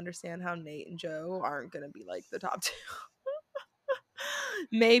genuinely don't understand how Nate and Joe aren't gonna be like the top two.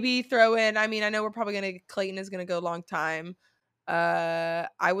 Maybe throw in, I mean, I know we're probably gonna Clayton is gonna go a long time.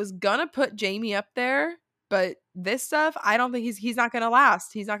 I was gonna put Jamie up there, but this stuff, I don't think he's not gonna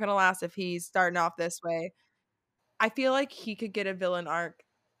last. He's not gonna last if he's starting off this way. I feel like he could get a villain arc.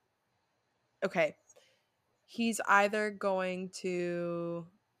 Okay. He's either going to,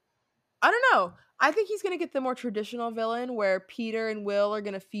 I don't know. I think he's going to get the more traditional villain where Peter and Will are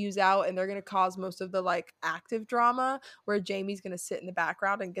going to fuse out and they're going to cause most of the like active drama, where Jamie's going to sit in the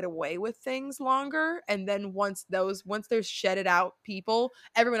background and get away with things longer. And then once there's shedded out people,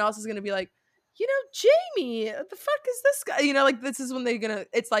 everyone else is going to be like, you know, Jamie, what the fuck is this guy? You know, like this is when they're going to,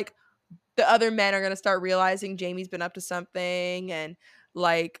 it's like the other men are going to start realizing Jamie's been up to something and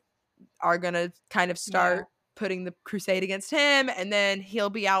like are going to kind of start putting the crusade against him, and then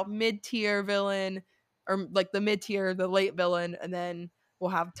he'll be out mid-tier villain, or like the mid-tier, the late villain, and then we'll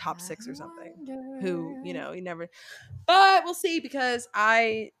have top 6 or something who, you know, you never, but we'll see, because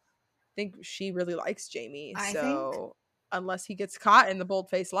I think she really likes Jamie. So unless he gets caught in the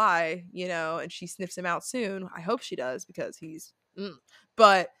bold-faced lie, you know, and she sniffs him out soon, I hope she does, because he's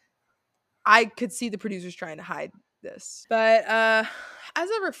but I could see the producers trying to hide this. But as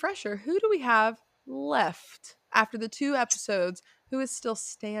a refresher, who do we have left after the 2 episodes? Who is still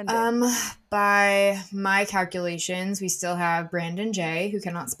standing? By my calculations, we still have Brandon J, who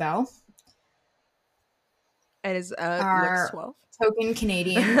cannot spell, and is our 12 token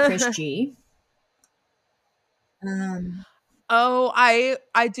Canadian Chris G. Oh, I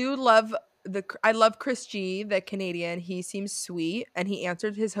do love I love Chris G, the Canadian. He seems sweet, and he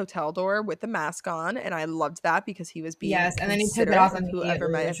answered his hotel door with the mask on, and I loved that because he was being and then he took it off, and whoever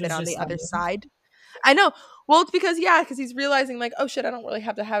might have been on the other side. I know. Well, it's because he's realizing like, oh shit, I don't really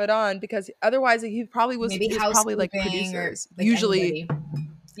have to have it on, because otherwise he probably was probably like producers or, like, usually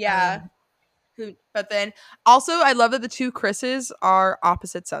anybody. But then also I love that the 2 Chris's are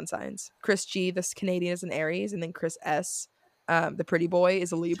opposite sun signs. Chris G, this Canadian, is an Aries, and then Chris S, the pretty boy,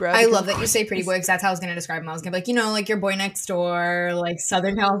 is a Libra. I love that you say pretty boy, because that's how I was going to describe him. I was going to be like, you know, like your boy next door, like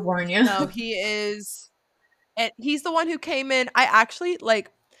Southern California. No, he is. And he's the one who came in. I actually, like,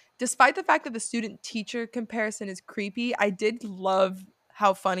 despite the fact that the student-teacher comparison is creepy, I did love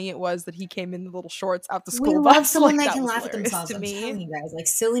how funny it was that he came in the little shorts out the school bus. We love someone that can laugh at themselves. I'm telling you guys, like,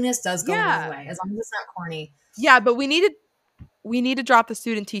 silliness does go a long way, as long as it's not corny. Yeah, but we need to drop the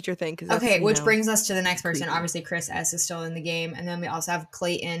student-teacher thing. Which brings us to the next person. Creepy. Obviously, Chris S is still in the game. And then we also have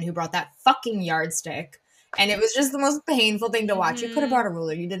Clayton, who brought that fucking yardstick. And it was just the most painful thing to watch. You could have brought a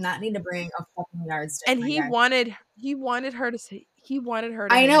ruler. You did not need to bring a fucking yardstick. And he wanted her to say,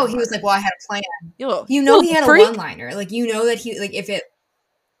 I know. He was like, well, I had a plan. He had a one-liner. Like, you know that he, like, if it.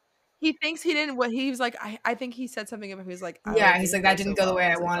 He thinks he didn't. What he was like, I think he said something about. He was like, he's like, that didn't go the way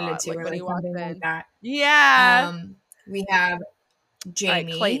I wanted it to. Like, when he walked in. Like that. Yeah. We have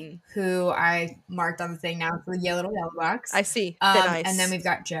Jamie, who I marked on the thing now for the little yellow box. I see. Nice. And then we've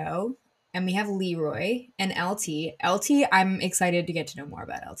got Joe, and we have Leroy and LT. LT, I'm excited to get to know more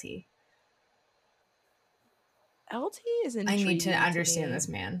about LT. LT is intriguing. I need to understand this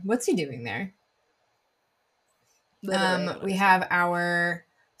man. What's he doing there? We have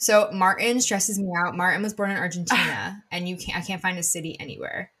so Martin stresses me out. Martin was born in Argentina, and I can't find a city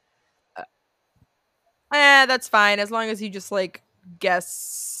anywhere. That's fine, as long as you just like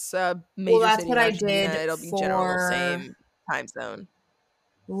guess major that's city. What I did. It'll be general same time zone.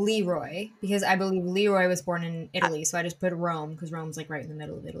 Leroy, because I believe Leroy was born in Italy, so I just put Rome, because Rome's like right in the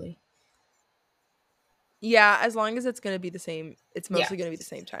middle of Italy. Yeah, as long as it's going to be the same, it's mostly going to be the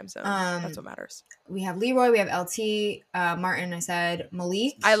same time zone. That's what matters. We have Leroy, we have LT, Martin, I said,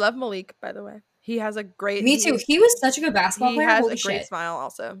 Malik. I love Malik, by the way. He has a great... Me too. He was such a good basketball player. He has Holy a great shit. smile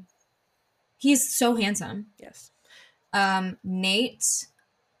also. He's so handsome. Yes. Nate,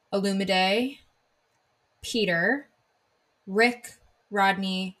 Olumide, Peter, Rick,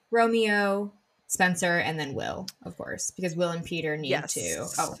 Rodney, Romeo, Spencer, and then Will, of course, because Will and Peter need to.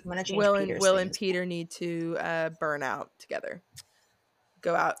 Oh, I'm gonna change Will and Peter need to burn out together.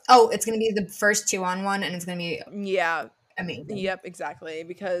 Go out. Oh, it's gonna be the first 2-on-1, and it's gonna be amazing. Yep, exactly.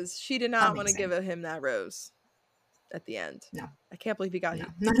 Because she did not want to give him that rose at the end. No, I can't believe he got no,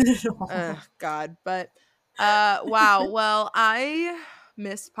 not at all. God, but wow. Well, I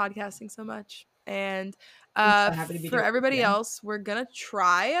miss podcasting so much, and for everybody else, we're gonna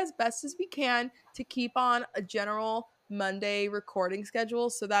try as best as we can to keep on a general Monday recording schedule.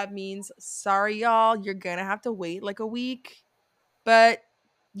 So that means, sorry y'all, you're gonna have to wait like a week, but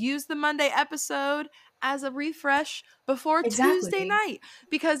use the Monday episode as a refresh before Tuesday night,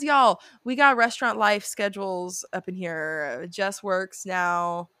 because y'all, we got restaurant life schedules up in here. Jess works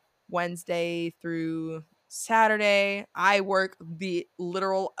now Wednesday through Saturday. I work the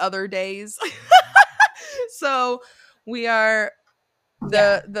literal other days. So we are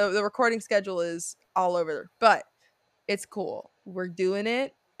the recording schedule is all over, but it's cool. We're doing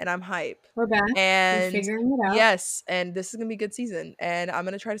it, and I'm hype. We're back. And we're figuring it out. Yes, and this is gonna be a good season. And I'm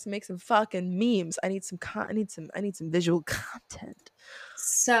gonna try to make some fucking memes. I need some visual content.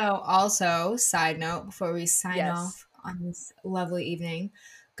 So, also, side note before we sign off on this lovely evening,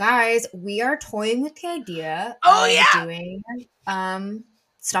 guys, we are toying with the idea of doing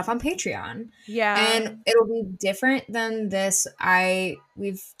stuff on Patreon. Yeah. And it'll be different than this.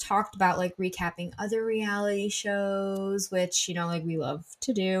 We've talked about like recapping other reality shows, which, you know, like we love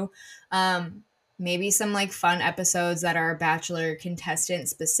to do. Maybe some like fun episodes that are Bachelor contestant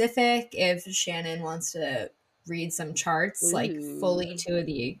specific if Shannon wants to read some charts like fully to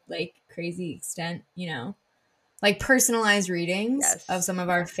the like crazy extent, you know. Like personalized readings of some of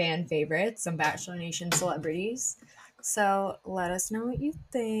our fan favorites, some Bachelor Nation celebrities. So let us know what you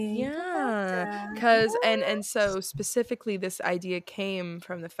think. Yeah, because and so specifically, this idea came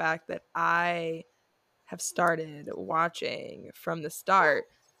from the fact that I have started watching from the start,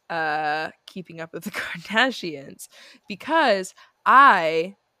 Keeping Up with the Kardashians, because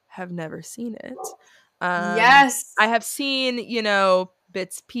I have never seen it. Yes, I have seen, you know,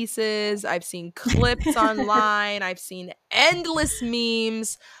 bits, pieces. I've seen clips online. I've seen endless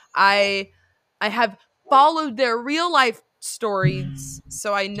memes. I have followed their real life stories,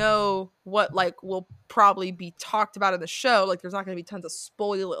 so I know what like will probably be talked about in the show. Like, there's not going to be tons of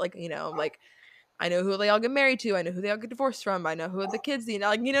spoil, like, you know, like I know who they all get married to, I know who they all get divorced from, I know who the kids, you know,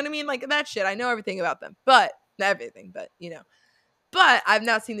 like, you know what I mean, like that shit. I know everything about them, but not everything, but you know. But I've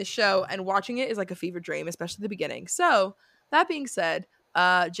not seen the show, and watching it is like a fever dream, especially the beginning. So that being said,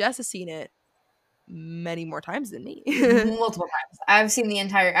 Jess has seen it many more times than me. Multiple times. I've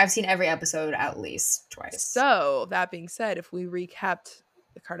seen every episode at least twice. So that being said, if we recapped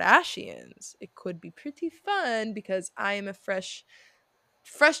the Kardashians, it could be pretty fun because I am a fresh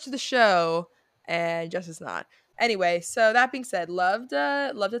to the show, and Jess is not. Anyway, so that being said, loved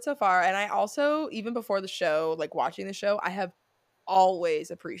it so far. And I also, even before the show, like watching the show, I have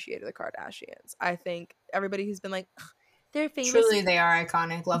always appreciated the Kardashians. I think everybody who's been like, they're famous. Truly, they are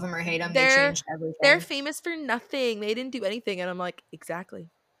iconic. Love them or hate them, they changed everything. They're famous for nothing. They didn't do anything. And I'm like, exactly.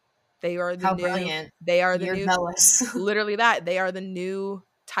 They are the new. Brilliant. They are the You're new. Jealous. Literally that. They are the new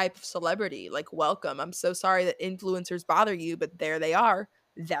type of celebrity. Like, welcome. I'm so sorry that influencers bother you, but there they are.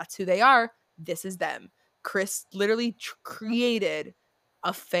 That's who they are. This is them. Kris literally created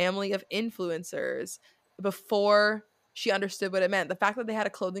a family of influencers before she understood what it meant. The fact that they had a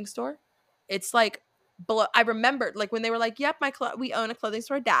clothing store, it's like, I remembered like when they were like, yep, we own a clothing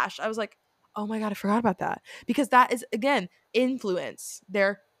store, Dash. I was like, oh my God, I forgot about that. Because that is, again, influence.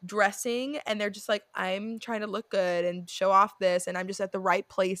 They're dressing and they're just like, I'm trying to look good and show off this, and I'm just at the right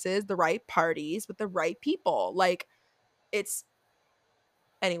places, the right parties with the right people. Like, it's,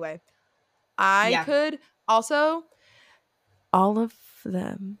 anyway, I could also, all of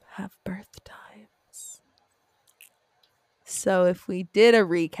them have birth times. So if we did a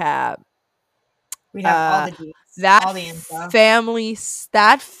recap, we'd have all the deets, that all the info.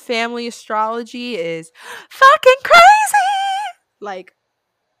 That family astrology is fucking crazy. Like,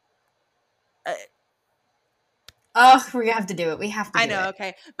 oh, we're gonna have to do it. We have to. I know.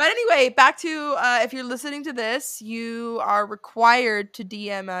 Okay, but anyway, back to if you're listening to this, you are required to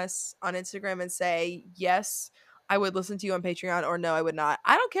DM us on Instagram and say, yes, I would listen to you on Patreon, or no, I would not.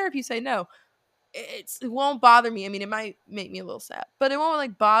 I don't care if you say no. it won't bother me. I mean, it might make me a little sad, but it won't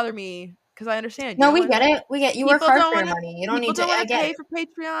like bother me because I understand. No, we get it. We get you work hard for your money. You don't need to. I get pay it. for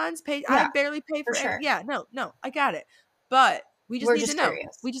Patreons. Yeah, I barely pay for sure. Yeah, no, I got it. But we're just know.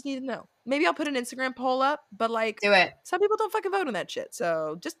 Curious. We just need to know. Maybe I'll put an Instagram poll up, but like, do it. Some people don't fucking vote on that shit,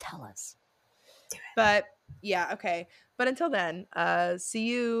 so just tell us. Do it. But yeah, okay. But until then, see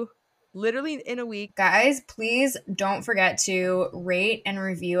you literally in a week. Guys, please don't forget to rate and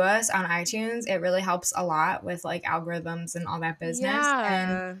review us on iTunes. It really helps a lot with like algorithms and all that business.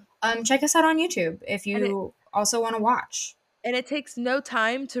 Yeah. And check us out on YouTube if you also want to watch. And it takes no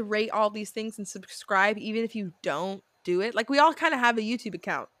time to rate all these things and subscribe, even if you don't do it. Like, we all kind of have a YouTube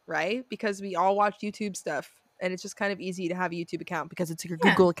account, right? Because we all watch YouTube stuff. And it's just kind of easy to have a YouTube account because it's your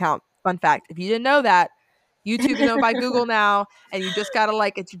Google account. Fun fact. If you didn't know that, YouTube is owned by Google now, and you just gotta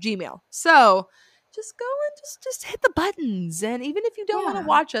it's your Gmail. So just go and just hit the buttons. And even if you don't want to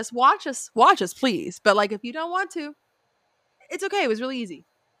watch us, please. But like, if you don't want to, it's okay. It was really easy.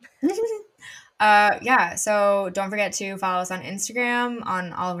 So don't forget to follow us on Instagram,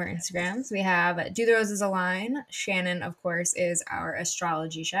 on all of our Instagrams. We have Do the Roses Align. Shannon, of course, is our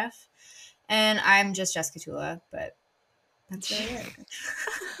astrology chef. And I'm just Jessica Tula, but that's really it.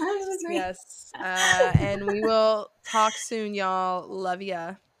 Yes. And we will talk soon, y'all. Love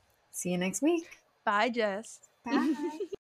ya. See you next week. Bye, Jess. Bye.